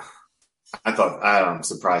 I'm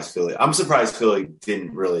surprised Philly. I'm surprised Philly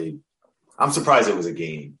didn't really – I'm surprised it was a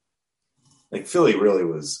game. Like, Philly really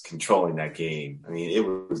was controlling that game. I mean, it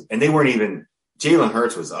was – and they weren't even – Jalen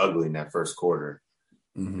Hurts was ugly in that first quarter.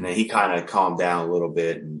 Mm-hmm. And then he kind of calmed down a little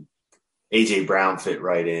bit, and A.J. Brown fit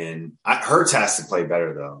right in. Hurts has to play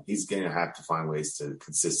better, though. He's going to have to find ways to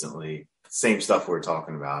consistently – same stuff we're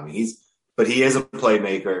talking about. I mean, he is a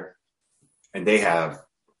playmaker. And they have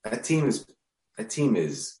that team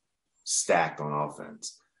is stacked on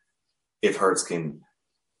offense. If Hurts can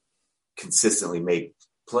consistently make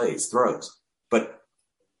throws, but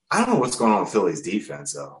I don't know what's going on with Philly's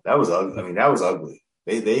defense though. That was ugly. I mean, that was ugly.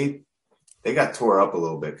 They got tore up a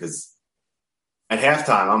little bit because at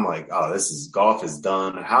halftime I'm like, oh, Goff is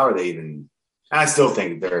done. How are they even? I still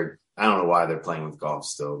think I don't know why they're playing with Goff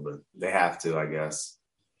still, but they have to, I guess.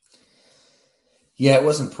 Yeah, it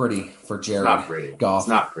wasn't pretty for Jared Not pretty. Goff. It's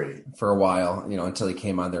not pretty for a while, until he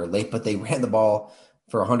came on there late. But they ran the ball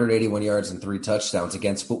for 181 yards and 3 touchdowns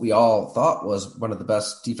against what we all thought was one of the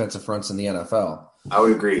best defensive fronts in the NFL. I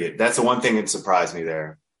would agree. That's the one thing that surprised me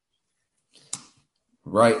there.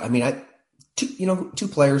 Right. I mean, two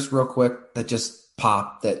players real quick that just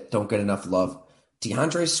pop that don't get enough love.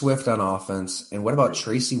 DeAndre Swift on offense, and what about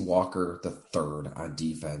Tracy Walker the third on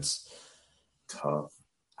defense? Tough.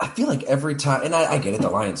 I feel like every time, and I get it, the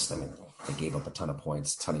Lions, I mean, they gave up a ton of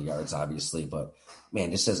points, a ton of yards, obviously, but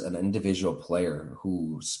man, just as an individual player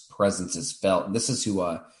whose presence is felt, and this is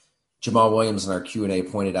who Jamal Williams in our Q&A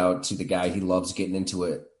pointed out to the guy he loves getting into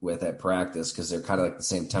it with at practice because they're kind of like the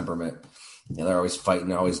same temperament. They're always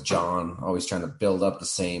fighting, always John, always trying to build up the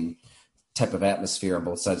same type of atmosphere on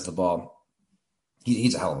both sides of the ball.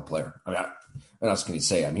 He's a hell of a player. I mean, what else can you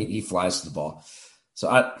say? I mean, he flies to the ball.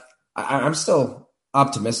 So I'm still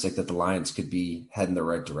optimistic that the Lions could be heading the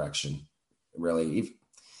right direction. Really,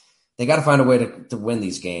 they got to find a way to win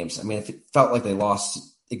these games. I mean, if it felt like they lost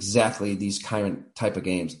exactly these type of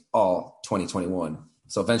games all 2021,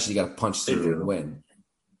 so eventually you got to punch through and win.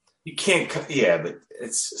 You can't, but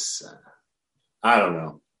it's just, I don't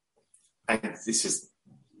know. It's just,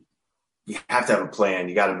 you have to have a plan.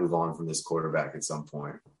 You got to move on from this quarterback at some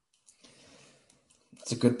point.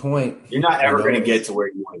 That's a good point. You're not ever going to get to where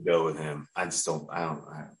you want to go with him. I just don't. I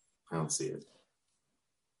don't see it.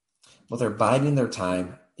 Well, they're biding their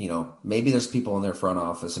time. Maybe there's people in their front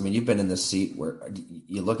office. I mean, you've been in this seat where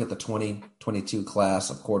you look at the 2022 class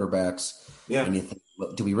of quarterbacks, and you think,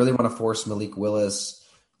 do we really want to force Malik Willis?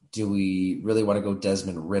 Do we really want to go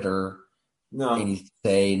Desmond Ridder? No. And you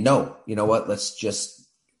say, no. You know what? Let's just.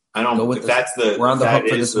 I don't. Go with we're on the hook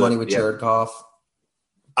for this money with Jared Goff.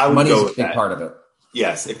 I would Money's go with a big that. part of it.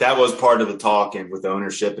 Yes, if that was part of the talk and with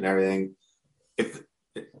ownership and everything, if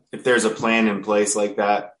there's a plan in place like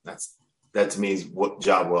that, that to me is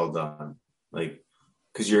job well done. Like,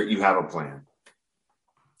 because you have a plan.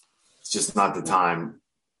 It's just not the time.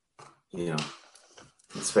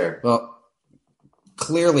 It's fair. Well,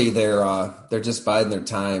 clearly they're just biding their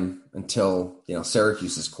time until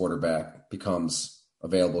Syracuse's quarterback becomes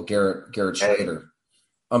available. Garrett Schrader,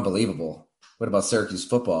 unbelievable. What about Syracuse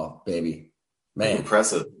football, baby? Man,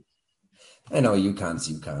 impressive. I know UConn's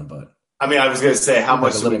UConn, but I mean, I was going to say how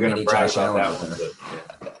much are we going to brag about that one?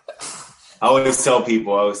 But, I always tell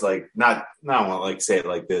people, I was like, I don't want to say it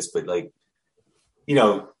like this, but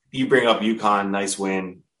you bring up UConn, nice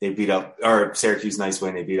win. They beat up, or Syracuse, nice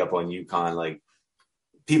win. They beat up on UConn. Like,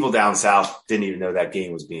 people down south didn't even know that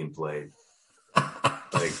game was being played.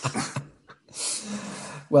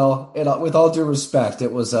 Well, with all due respect,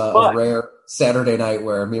 it was a rare Saturday night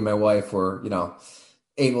where me and my wife were,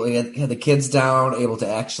 able to had the kids down, able to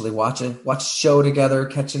actually watch a show together,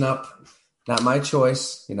 catching up. Not my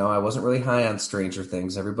choice. I wasn't really high on Stranger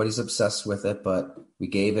Things. Everybody's obsessed with it, but we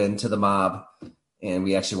gave in to the mob and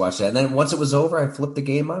we actually watched that. And then once it was over, I flipped the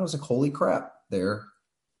game on. I was like, holy crap, they're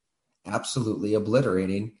absolutely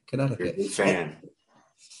obliterating Connecticut. You're a fan.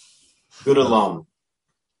 Good alum.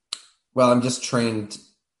 Well, I'm just trained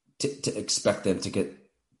to expect them to get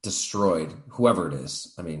destroyed, whoever it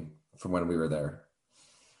is. I mean, from when we were there.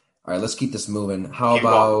 All right, let's keep this moving. How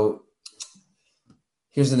about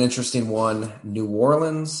here's an interesting one. New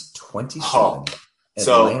Orleans 27.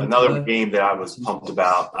 So another game that I was pumped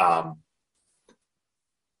about.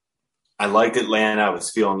 I liked Atlanta. I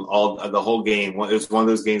was feeling the whole game. It was one of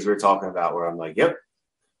those games we were talking about where I'm like, yep,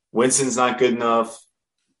 Winston's not good enough.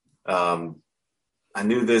 I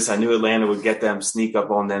knew this. I knew Atlanta would get them, sneak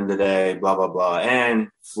up on them today, blah, blah, blah, and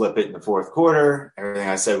flip it in the fourth quarter. Everything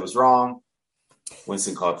I said was wrong.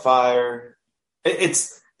 Winston caught fire.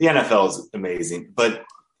 The NFL is amazing, but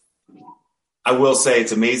I will say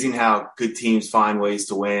it's amazing how good teams find ways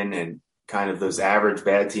to win and kind of those average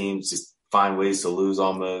bad teams just find ways to lose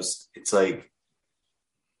almost. It's like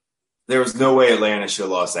there was no way Atlanta should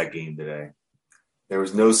have lost that game today. There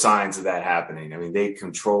was no signs of that happening. I mean, they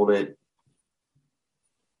controlled it.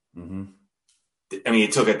 Mm-hmm. I mean,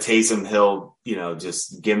 it took a Taysom Hill,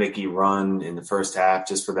 just gimmicky run in the first half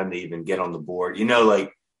just for them to even get on the board.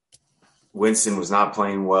 Winston was not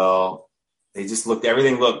playing well. They just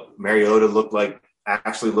Mariota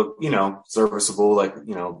actually looked, serviceable,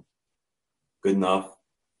 good enough.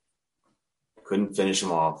 Couldn't finish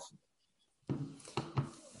him off.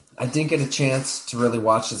 I didn't get a chance to really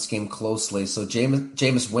watch this game closely. So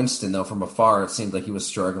Jameis Winston, though, from afar, it seemed like he was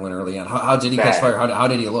struggling early on. How did he catch fire? How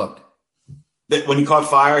did he look? When he caught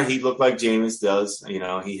fire, he looked like Jameis does.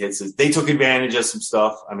 He hits they took advantage of some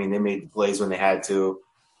stuff. I mean, they made the plays when they had to.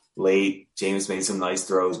 late. Jameis made some nice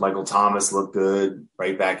throws. Michael Thomas looked good,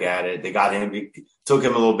 right back at it. They got him. It took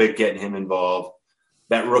him a little bit getting him involved.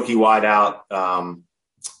 That rookie wideout,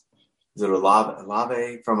 is it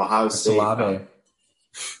Olave from Ohio State? Olave.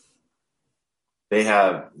 They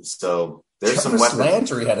have so there's some Jarvis weapons.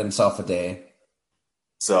 Landry had himself a day.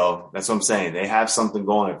 So that's what I'm saying. They have something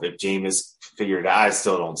going. If Jameis figured it out, I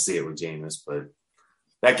still don't see it with Jameis, but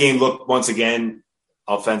that game looked once again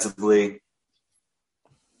offensively.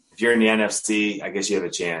 If you're in the NFC, I guess you have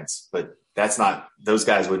a chance, but that's not. Those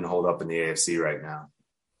guys wouldn't hold up in the AFC right now.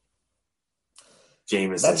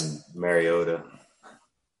 Jameis and Mariota.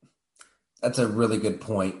 That's a really good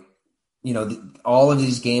point. You know, all of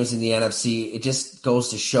these games in the NFC, it just goes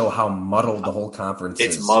to show how muddled the whole conference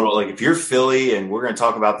is. It's muddled. Like if you're Philly, and we're going to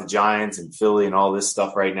talk about the Giants and Philly and all this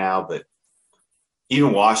stuff right now, but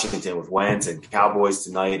even Washington with Wentz and Cowboys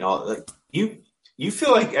tonight, and all like you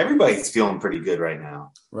feel like everybody's feeling pretty good right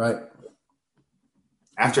now, right?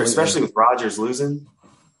 After, especially with Rodgers losing.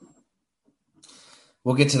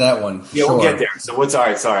 We'll get to that one. Yeah, sure. We'll get there. So what's all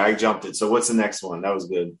right? Sorry, I jumped it. So what's the next one? That was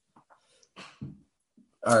good.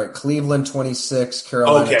 All right, Cleveland 26,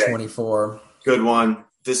 Carolina 24. Good one.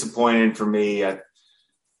 Disappointing for me.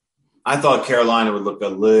 I thought Carolina would look a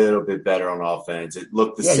little bit better on offense. It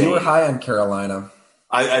looked the same. Yeah, you were high on Carolina.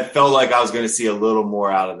 I felt like I was going to see a little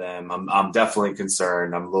more out of them. I'm definitely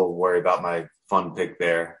concerned. I'm a little worried about my fun pick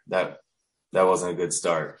there. That wasn't a good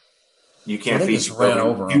start. You can't beat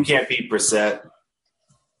You can't beat Brissett.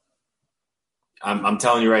 I'm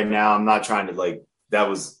telling you right now. I'm not trying to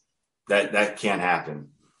that can't happen.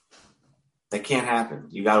 That can't happen.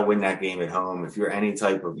 You got to win that game at home. If you're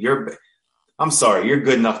I'm sorry, you're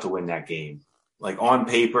good enough to win that game. Like on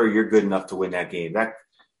paper, you're good enough to win that game.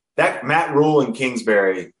 That Matt Rule and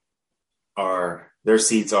Kingsbury their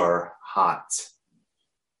seats are hot.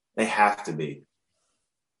 They have to be.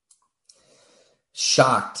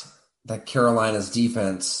 Shocked that Carolina's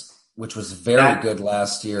defense, which was very good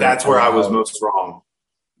last year. That's where I was most wrong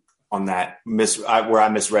on that. Where I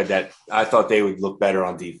misread that. I thought they would look better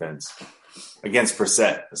on defense against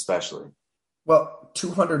Brissett, especially. Well,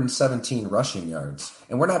 217 rushing yards,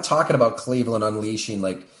 and we're not talking about Cleveland unleashing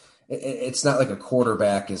like. It's not like a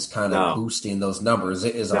quarterback is kind of boosting those numbers.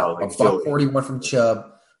 It is a buck 41 from Chubb,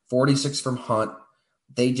 46 from Hunt.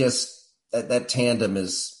 They just that tandem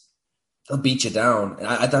they'll beat you down. And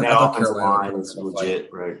I thought Carolina was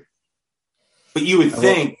legit, right? But you would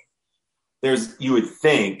think you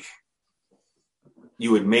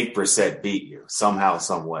would make Brissett beat you somehow,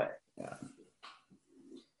 some way. Yeah.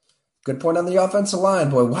 Good point on the offensive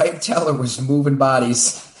line, boy. Wyatt Teller was moving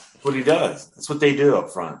bodies. That's what he does. That's what they do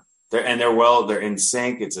up front. They're in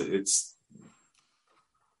sync.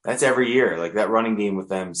 That's every year. Like that running game with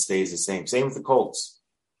them stays the same. Same with the Colts.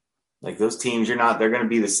 Like those teams, they're going to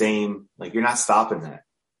be the same. Like you're not stopping that.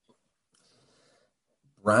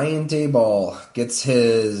 Brian Daboll gets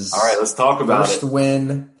his all right. Let's talk about first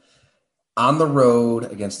win on the road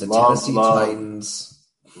against the Tennessee Titans.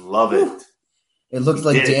 Love it. It looked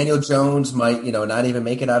like Daniel Jones might, not even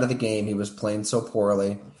make it out of the game. He was playing so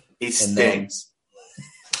poorly. He stinks.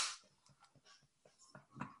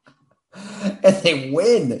 And they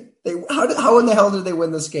win. How in the hell did they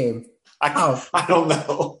win this game? I don't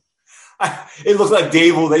know. It looked like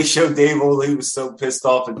Dable. They showed Dable. He was so pissed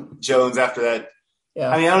off at Jones after that. Yeah.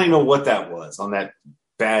 I mean, I don't even know what that was on that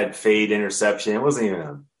bad fade interception. It wasn't even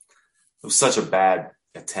it was such a bad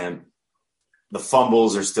attempt. The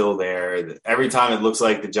fumbles are still there. Every time it looks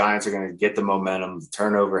like the Giants are going to get the momentum, the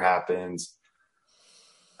turnover happens.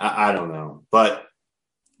 I don't know. But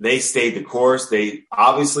they stayed the course. They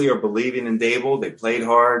obviously are believing in Dable. They played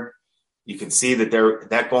hard. You can see that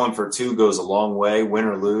that going for two goes a long way. Win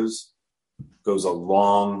or lose goes a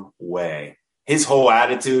long way. His whole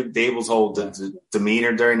attitude, Dable's whole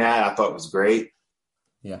demeanor during that, I thought was great.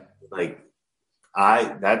 Yeah. That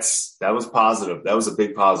was positive. That was a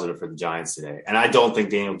big positive for the Giants today. And I don't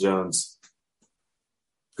think Daniel Jones,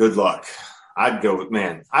 good luck. I'd go with,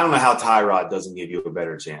 man, I don't know how Tyrod doesn't give you a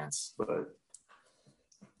better chance, but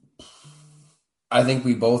I think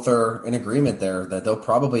we both are in agreement there that they'll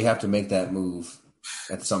probably have to make that move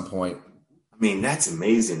at some point. I mean, that's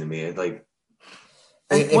amazing to me. Like,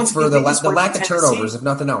 it's for the lack of turnovers, if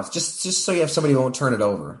nothing else, just so you have somebody who won't turn it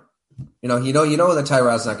over. You know that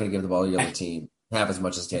Tyrod's not going to give the ball to the other team half as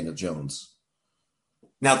much as Daniel Jones.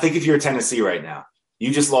 Now, think if you're Tennessee right now,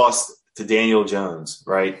 you just lost to Daniel Jones,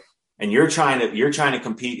 right? And you're trying to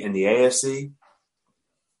compete in the AFC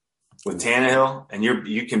with Tannehill, and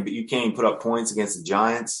you can't even put up points against the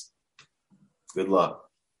Giants. Good luck.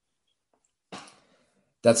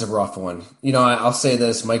 That's a rough one. I'll say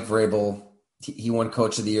this: Mike Vrabel He won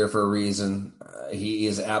Coach of the Year for a reason. He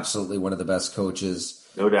is absolutely one of the best coaches.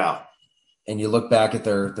 No doubt. And you look back at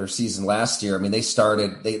their season last year. I mean,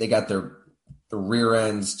 they got their rear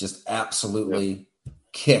ends just absolutely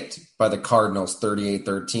kicked by the Cardinals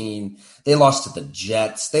 38-13. They lost to the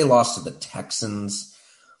Jets. They lost to the Texans.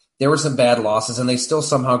 There were some bad losses, and they still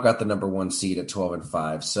somehow got the number 1 seed at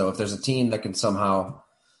 12-5. So if there's a team that can somehow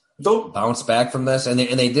bounce back from this, and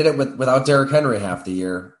they did it without Derrick Henry half the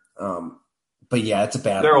year. But yeah, it's a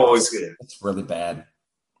bad. They're always good. It's really bad.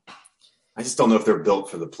 I just don't know if they're built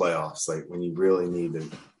for the playoffs. Like when you really need the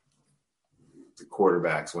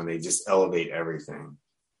quarterbacks, when they just elevate everything.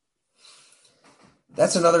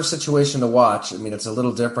 That's another situation to watch. I mean, it's a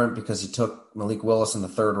little different because you took Malik Willis in the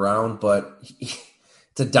 3rd round, but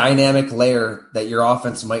it's a dynamic layer that your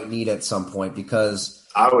offense might need at some point because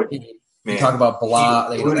you talk about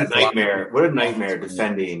Blah. What a nightmare! What a nightmare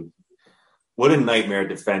defending! What a nightmare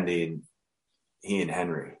defending he and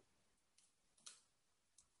Henry.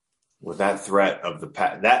 With that threat of the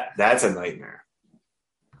pass, that's a nightmare.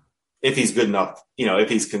 If he's good enough, if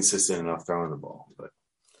he's consistent enough throwing the ball. But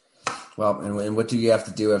well, and what do you have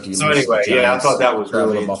to do after you? So anyway, I thought that was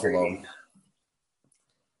really Buffalo.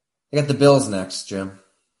 I got the Bills next, Jim.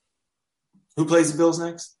 Who plays the Bills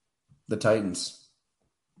next? The Titans.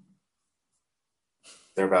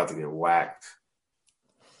 They're about to get whacked.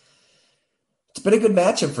 It's been a good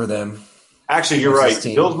matchup for them. Actually, you're right.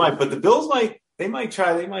 The Bills might. They might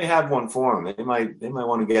try. They might have one for them. They might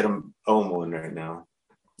want to get them home one right now.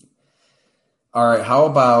 All right. How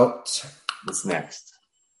about what's next?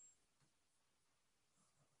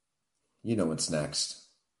 You know what's next.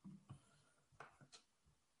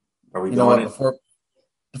 Are we going?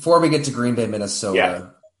 Before we get to Green Bay,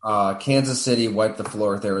 Minnesota, Kansas City wiped the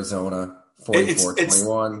floor with Arizona,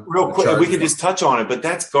 44-21. Real quick, we could just touch on it, but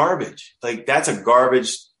that's garbage. Like that's a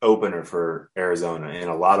garbage opener for Arizona in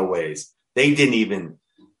a lot of ways. They didn't even,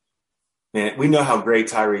 man, we know how great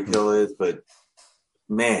Tyreek Hill is, but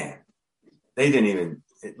man, they didn't even,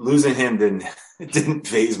 losing him didn't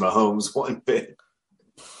faze Mahomes one bit.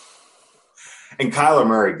 And Kyler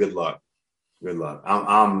Murray, good luck. Good luck.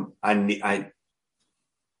 I'm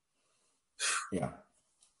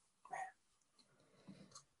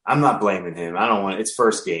not blaming him. I don't want it's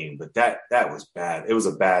first game, but that was bad. It was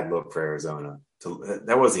a bad look for Arizona.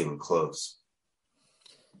 That wasn't even close.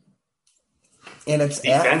 And it's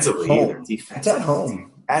defensively at home. Either. Defensively. It's at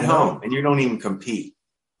home. At home, and you don't even compete.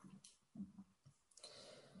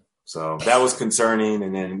 So that was concerning.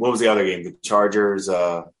 And then what was the other game? The Chargers,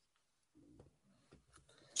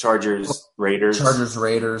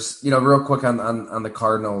 Raiders. Real quick on the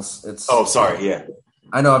Cardinals. Yeah.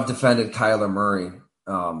 I know I've defended Kyler Murray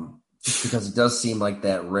just because it does seem like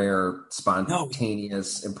that rare,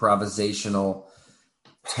 spontaneous, improvisational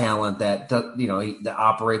talent that that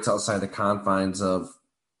operates outside the confines of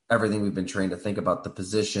everything we've been trained to think about the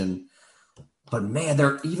position. But man,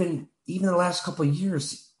 they're even the last couple of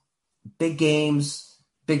years, big games,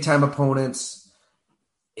 big time opponents,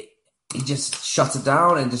 he just shuts it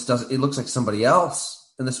down and just does. It looks like somebody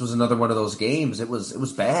else. And this was another one of those games. It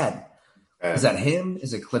was bad. Is that him?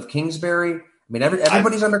 Is it Cliff Kingsbury? I mean,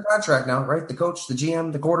 everybody's under contract now, right? The coach, the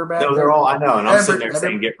GM, the quarterback. No, they're all. I know, and I'm sitting there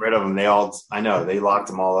saying, get rid of them. I know they locked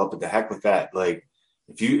them all up. But the heck with that. Like,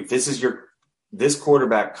 if this is this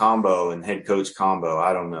quarterback combo and head coach combo,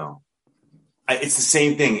 I don't know. It's the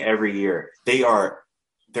same thing every year. They're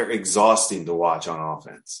exhausting to watch on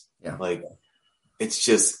offense. Yeah, like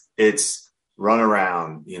it's run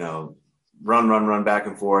around, run back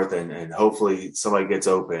and forth, and hopefully somebody gets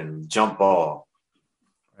open, jump ball.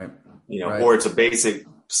 Right. Or it's a basic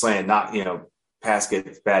slant, not, pass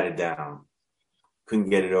gets batted down. Couldn't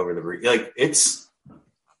get it over the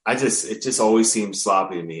it just always seems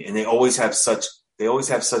sloppy to me. And they always have such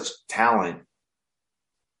talent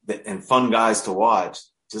and fun guys to watch,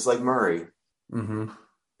 just like Murray. Mm-hmm.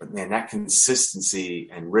 But man, that consistency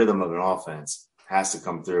and rhythm of an offense has to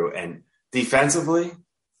come through. And defensively,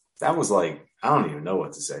 that was like, I don't even know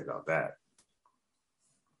what to say about that.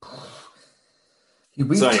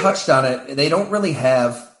 We touched on it. They don't really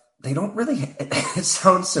have, it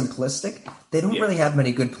sounds simplistic. They don't really have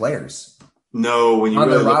many good players. No, when you on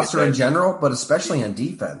really the roster in general, but especially on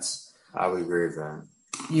defense. I would agree with that.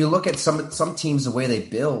 You look at some teams, the way they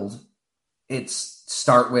build, it's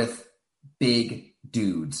start with big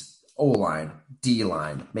dudes, O-line,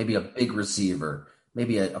 D-line, maybe a big receiver,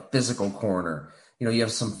 maybe a physical corner. You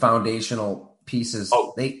have some foundational pieces.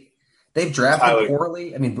 They've drafted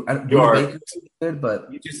poorly. I mean, Baker's good,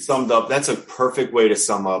 but you just summed up. That's a perfect way to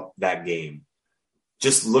sum up that game.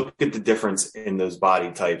 just look at the difference in those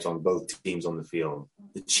body types on both teams on the field.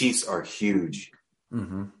 The Chiefs are huge,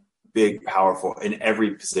 big, powerful in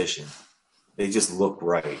every position. They just look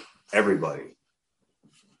right, everybody.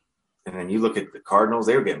 And then you look at the Cardinals,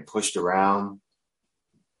 they were getting pushed around.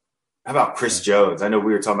 How about Chris Jones? I know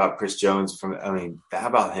we were talking about Chris Jones how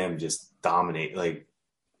about him just dominate?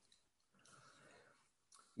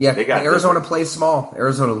 Arizona plays small.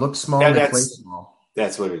 Arizona looks small. They play small.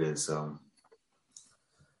 That's what it is. So,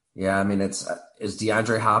 yeah, I mean, is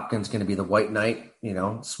DeAndre Hopkins going to be the white knight?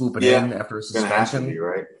 Swooping in after a suspension? Have to be,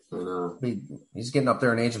 right? He's getting up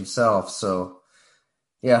there in age himself. So,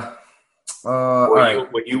 yeah. All right.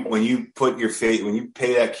 When you put your faith, when you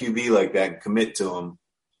pay that QB like that and commit to him,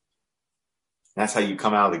 that's how you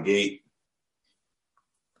come out of the gate.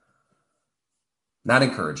 Not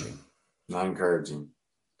encouraging.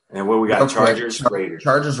 And what we got? Chargers, Raiders.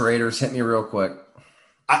 Chargers, Raiders. Hit me real quick.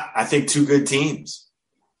 I think two good teams.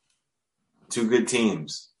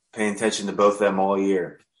 Paying attention to both of them all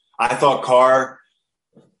year. I thought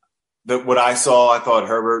I thought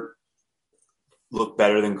Herbert looked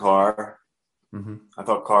better than Carr. I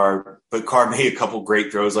thought Carr made a couple great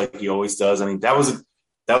throws like he always does. I mean, that was a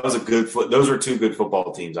good those were two good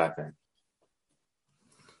football teams, I think.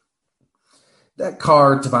 That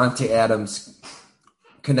Carr Davante Adams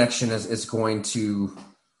connection is going to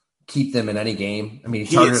keep them in any game. I mean,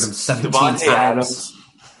 he targeted him 17 times.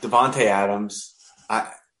 Davante Adams,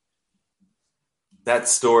 that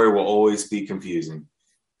story will always be confusing.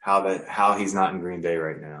 How he's not in Green Bay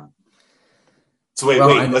right now. So wait,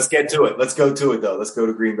 let's get to it. Let's go to it though. Let's go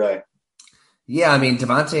to Green Bay. Yeah, I mean,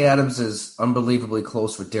 Davante Adams is unbelievably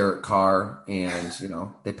close with Derek Carr, and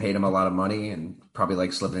they paid him a lot of money and probably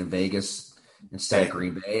likes living in Vegas instead of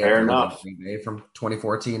Green Bay. Fair enough. Green Bay from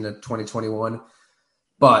 2014 to 2021,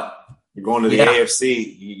 but you're going to the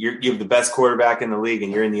AFC. You have the best quarterback in the league,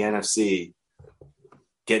 and you're in the NFC.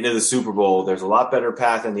 Getting to the Super Bowl, there's a lot better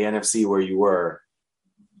path in the NFC where you were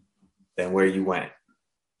than where you went.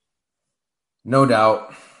 No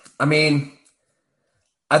doubt. I mean,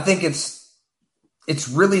 I think it's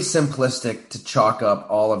really simplistic to chalk up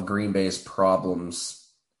all of Green Bay's problems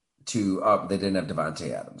to they didn't have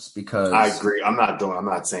Davante Adams, because I agree. I'm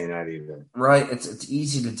not saying that either. Right? It's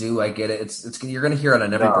easy to do. I get it. It's you're going to hear it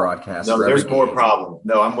on every broadcast. No, there's more problem.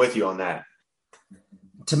 No, I'm with you on that.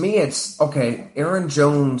 To me, it's okay. Aaron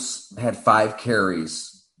Jones had 5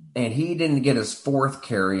 carries, and he didn't get his 4th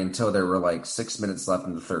carry until there were like 6 minutes left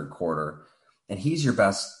in the third quarter, and he's your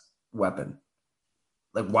best weapon.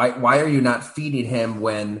 Like, why are you not feeding him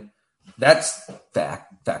when that's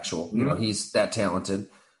factual? He's that talented,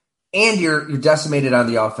 and you're decimated on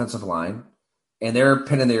the offensive line, and they're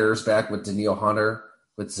pinning their ears back with Danielle Hunter,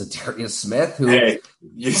 with Zadarius Smith, who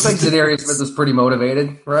looks like Zadarius Smith was pretty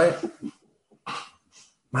motivated, right?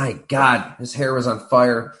 My God, his hair was on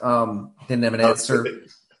fire. Didn't have an answer,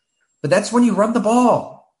 but that's when you run the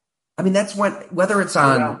ball. I mean, that's when, whether it's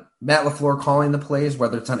on Matt LaFleur calling the plays,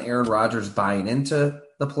 whether it's on Aaron Rodgers buying into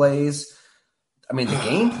the plays. I mean, the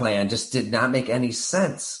game plan just did not make any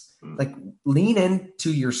sense. Like, lean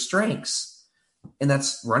into your strengths, and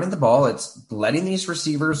that's running the ball. It's letting these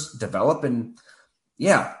receivers develop. And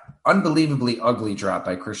unbelievably ugly drop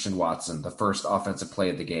by Christian Watson, the first offensive play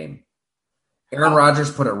of the game. Aaron Rodgers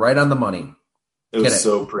put it right on the money. It was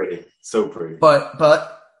so pretty.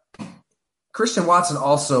 But Christian Watson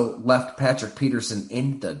also left Patrick Peterson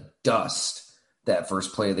in the dust that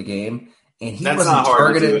first play of the game, and he wasn't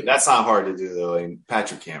targeted. That's not hard to do, though. And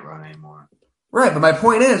Patrick can't run anymore. Right, but my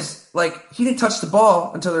point is, like, he didn't touch the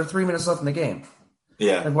ball until there were 3 minutes left in the game.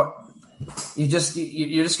 Yeah. Like, what? You're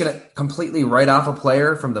just gonna completely write off a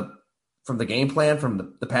player from the game plan,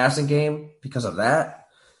 from the passing game because of that?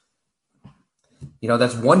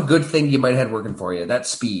 That's one good thing you might have had working for you. That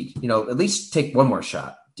speed. At least take one more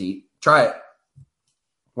shot, deep. Try it.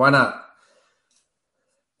 Why not?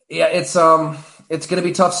 Yeah, it's going to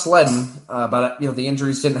be tough sledding, but the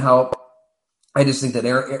injuries didn't help. I just think that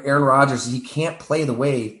Aaron Rodgers, he can't play the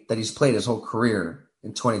way that he's played his whole career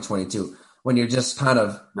in 2022. When you're just kind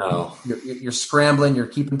of you're scrambling, you're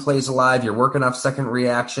keeping plays alive, you're working off second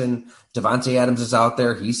reaction. Davante Adams is out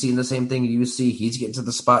there. He's seeing the same thing you see. He's getting to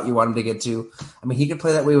the spot you want him to get to. I mean, he could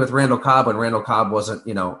play that way with Randall Cobb when Randall Cobb wasn't,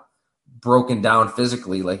 broken down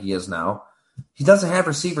physically like he is now. He doesn't have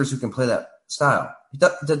receivers who can play that style.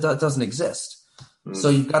 That doesn't exist. So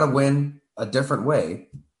you've got to win a different way.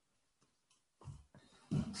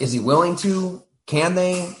 Is he willing to? Can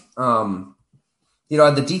they?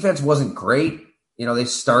 The defense wasn't great. They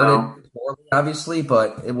started poorly, obviously,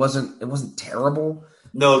 but it wasn't terrible.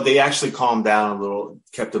 No, they actually calmed down a little,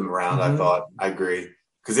 kept him around. I thought. I agree.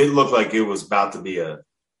 because it looked like it was about to be a.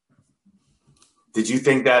 Did you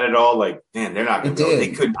think that at all? Like, man, they're not going to go. They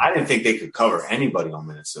couldn't. I didn't think they could cover anybody on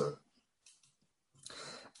Minnesota.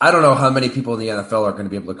 I don't know how many people in the NFL are going to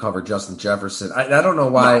be able to cover Justin Jefferson. I don't know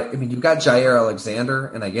why. No. I mean, you've got Jair Alexander,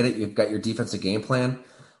 and I get it. You've got your defensive game plan.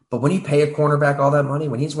 But when you pay a cornerback all that money,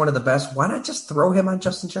 when he's one of the best, why not just throw him on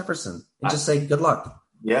Justin Jefferson and just say good luck?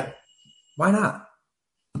 Yeah. Why not?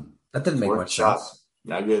 That didn't make much sense.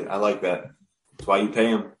 Not good. I like that. That's why you pay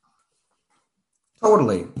him.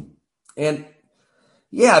 Totally. And,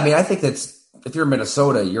 yeah, I mean, I think that's if you're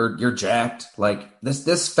Minnesota, you're jacked. Like,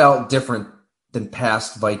 this felt different than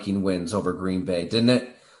past Viking wins over Green Bay, didn't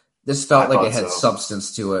it? This felt like it had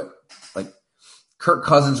substance to it. Like, Kirk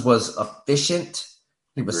Cousins was efficient.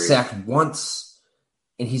 He was sacked once,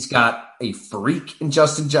 and he's got a freak in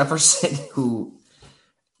Justin Jefferson who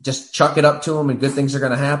just chuck it up to him and good things are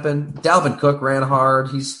going to happen. Dalvin Cook ran hard.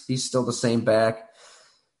 He's still the same back.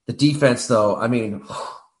 The defense, though, I mean,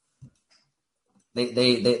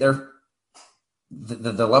 they're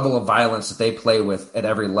the level of violence that they play with at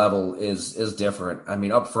every level is different. I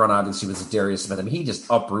mean, up front, obviously, was Darius Smith. I mean, he just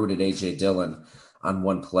uprooted A.J. Dillon on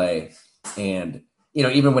one play. And, you know,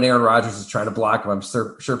 even when Aaron Rodgers was trying to block him, I'm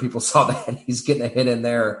sure people saw that. He's getting a hit in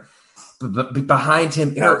there. But behind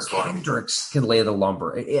him, Eric Kendricks can lay the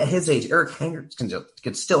lumber. At his age, Eric Kendricks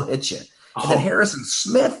can still hit you. And then Harrison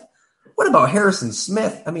Smith. What about Harrison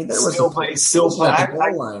Smith? I mean, there was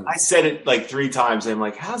I said it like 3 times. And I'm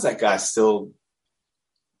like, how's that guy still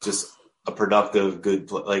just a productive, good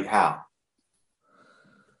play? Like, how?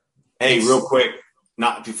 Hey, real quick,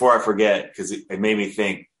 not before I forget, because it made me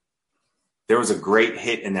think. There was a great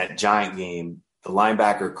hit in that Giant game. The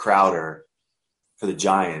linebacker Crowder for the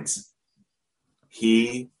Giants.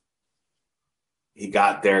 He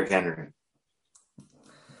got Derrick Henry.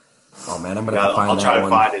 Oh man, I'm gonna find I'll try to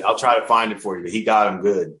find it. I'll try to find it for you. But he got him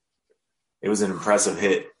good. It was an impressive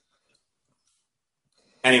hit.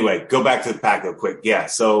 Anyway, go back to the pack real quick. Yeah,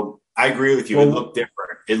 so I agree with you. It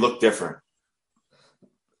looked different.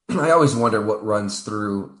 I always wonder what runs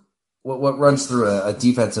through a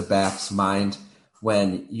defensive back's mind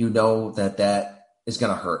when you know that is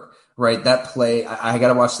going to hurt, right? That play, I got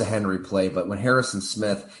to watch the Henry play, but when Harrison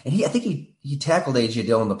Smith, and I think he tackled A.J.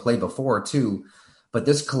 Dillon the play before too, but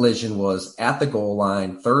this collision was at the goal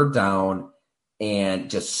line, 3rd down, and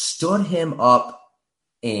just stood him up.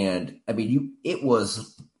 And I mean, it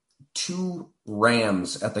was 2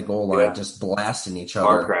 Rams at the goal line just blasting each other.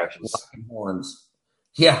 Car crashes. Horns.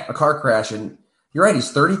 Yeah, a car crash. And you're right,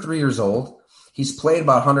 he's 33 years old. He's played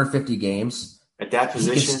about 150 games. At that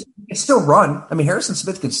position? He can still run. I mean, Harrison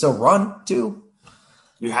Smith can still run, too.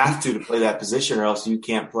 You have to play that position or else you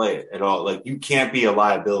can't play it at all. Like, you can't be a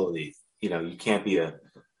liability. You know, you can't be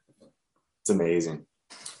it's amazing.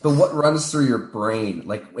 But what runs through your brain,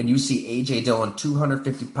 like when you see A.J. Dillon,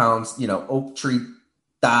 250 pounds, you know, oak tree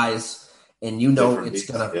thighs, and you know it's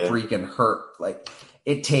going to freaking hurt. Like,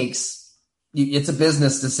 it's a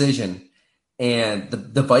business decision. And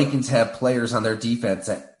the Vikings have players on their defense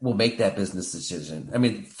that will make that business decision. I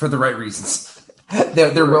mean, for the right reasons.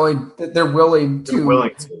 they're willing to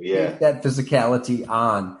take that physicality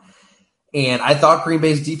on. And I thought Green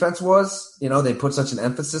Bay's defense was, you know, they put such an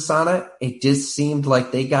emphasis on it. It just seemed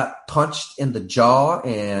like they got punched in the jaw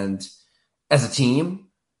and as a team,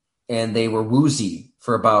 and they were woozy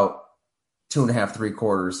for about 2.5, 3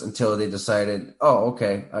 quarters until they decided, oh,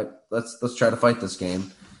 okay, let's try to fight this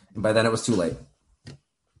game. And by then it was too late.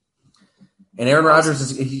 And Aaron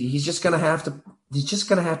Rodgers he's just gonna have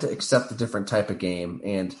to accept a different type of game.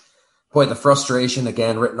 And boy, the frustration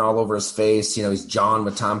again written all over his face. You know, he's John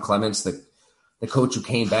with Tom Clements, the coach who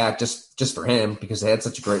came back just for him because they had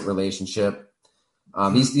such a great relationship.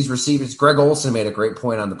 These receivers, Greg Olsen made a great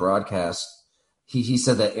point on the broadcast. He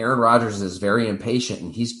said that Aaron Rodgers is very impatient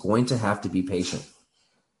and he's going to have to be patient.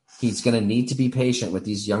 He's going to need to be patient with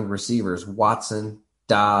these young receivers, Watson,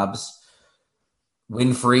 Dobbs,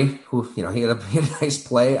 Winfrey, who, you know, he had a nice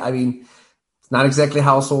play. I mean, it's not exactly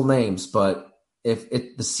household names, but if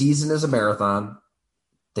the season is a marathon,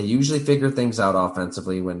 they usually figure things out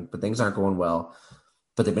offensively when things aren't going well.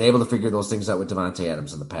 But they've been able to figure those things out with Devontae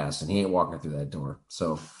Adams in the past, and he ain't walking through that door.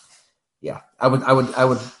 So, yeah, I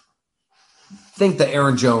would think that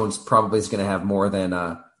Aaron Jones probably is going to have more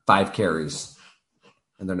than 5 carries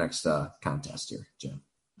in their next contest here, Jim.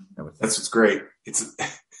 That's what's great. It's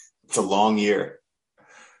a long year.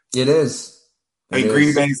 It is. I mean,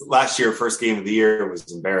 Green Bay's last year, first game of the year,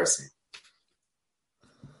 was embarrassing.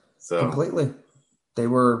 So completely, they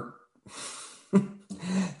were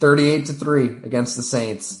 38-3 against the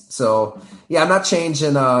Saints. So yeah, I'm not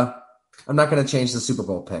changing I'm not going to change the Super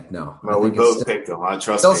Bowl pick. No. Well, we both picked them. I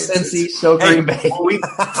trust still Cincy, still Green Bay.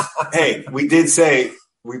 We did say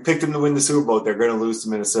we picked them to win the Super Bowl. They're going to lose to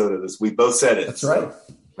Minnesota. We both said it. That's right.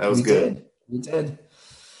 That was good. We did.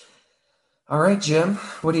 All right, Jim.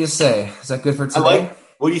 What do you say? Is that good for today?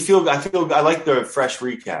 What do you feel? I like the fresh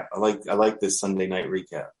recap. I like this Sunday night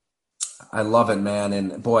recap. I love it, man.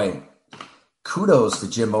 And boy, kudos to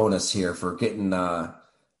Jim Monos here for getting a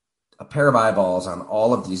pair of eyeballs on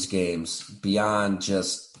all of these games beyond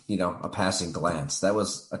just, a passing glance. That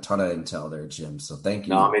was a ton of intel there, Jim. So thank you.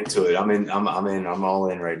 No, I'm into it. I'm all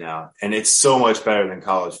in right now. And it's so much better than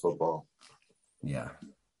college football. Yeah.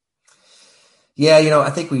 Yeah, I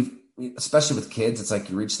think especially with kids, it's like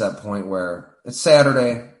you reach that point where it's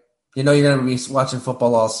Saturday, you're going to be watching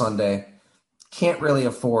football all Sunday. Can't really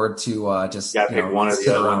afford to just pick one or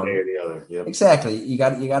the other, one day or the other. Yep. Exactly. You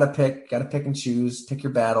got to pick and choose, pick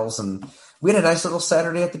your battles. And we had a nice little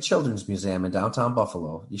Saturday at the Children's Museum in downtown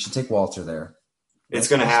Buffalo. You should take Walter there. It's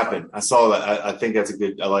going to happen. I saw that. I think that's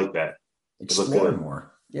I like that. Explore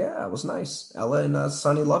more. Yeah, it was nice. Ella and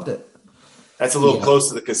Sonny loved it. That's a little close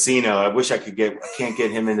to the casino. I wish I can't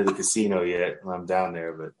get him into the casino yet when I'm down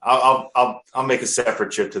there, but I'll make a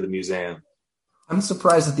separate trip to the museum. I'm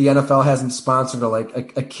surprised that the NFL hasn't sponsored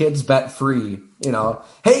a kids bet free.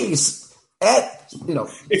 Hey,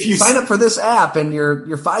 if you sign up for this app and your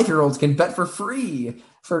 5-year-olds can bet for free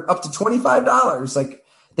for up to $25. Like,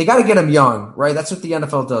 they got to get them young, right? That's what the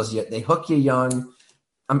NFL does. They hook you young.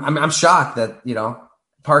 I'm shocked that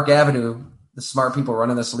Park Avenue, the smart people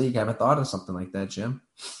running this league, haven't thought of something like that, Jim.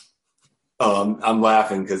 I'm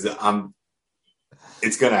laughing because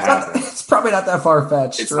it's going to happen. It's probably not that far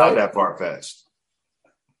fetched. It's right? not that far fetched.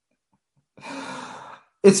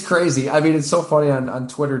 It's crazy. I mean, it's so funny on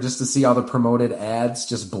Twitter just to see all the promoted ads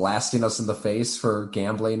just blasting us in the face for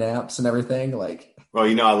gambling apps and everything. Well,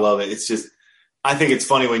 I love it. It's just, I think it's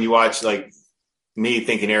funny when you watch me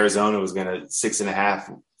thinking Arizona was going to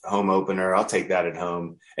 6.5 home opener. I'll take that at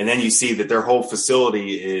home. And then you see that their whole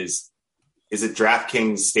facility is it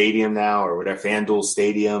DraftKings Stadium now or whatever, FanDuel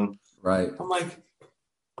Stadium. Right. I'm like,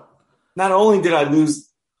 not only did I lose,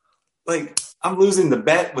 I'm losing the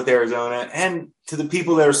bet with Arizona and to the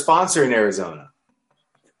people that are sponsoring Arizona.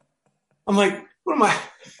 I'm like, what am I?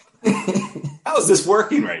 How is this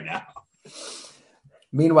working right now?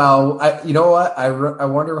 Meanwhile, you know what? I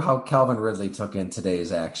wonder how Calvin Ridley took in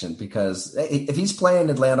today's action, because if he's playing,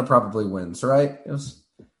 Atlanta probably wins, right?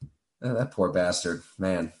 That poor bastard,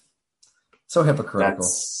 man. So hypocritical.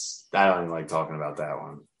 I don't even like talking about that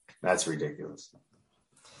one. That's ridiculous.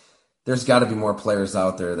 There's got to be more players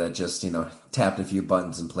out there that just, tapped a few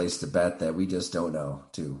buttons and placed a bet that we just don't know,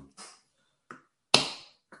 too.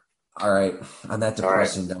 All right. On that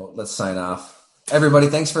depressing note, let's sign off. Everybody,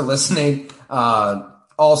 thanks for listening.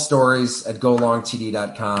 All stories at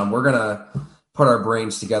golongtd.com. We're going to put our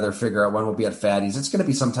brains together, figure out when we'll be at Fatty's. It's going to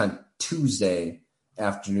be sometime Tuesday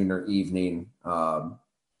afternoon or evening,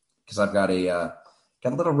 because I've got a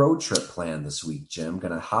little road trip planned this week, Jim.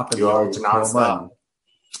 Going to hop in the old Tacoma.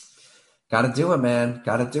 Got to do it, man.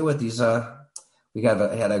 Got to do it. We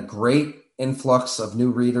had a great influx of new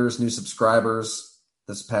readers, new subscribers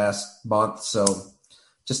this past month. So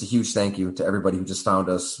just a huge thank you to everybody who just found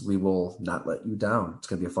us. We will not let you down. It's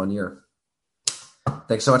going to be a fun year.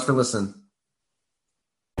 Thanks so much for listening.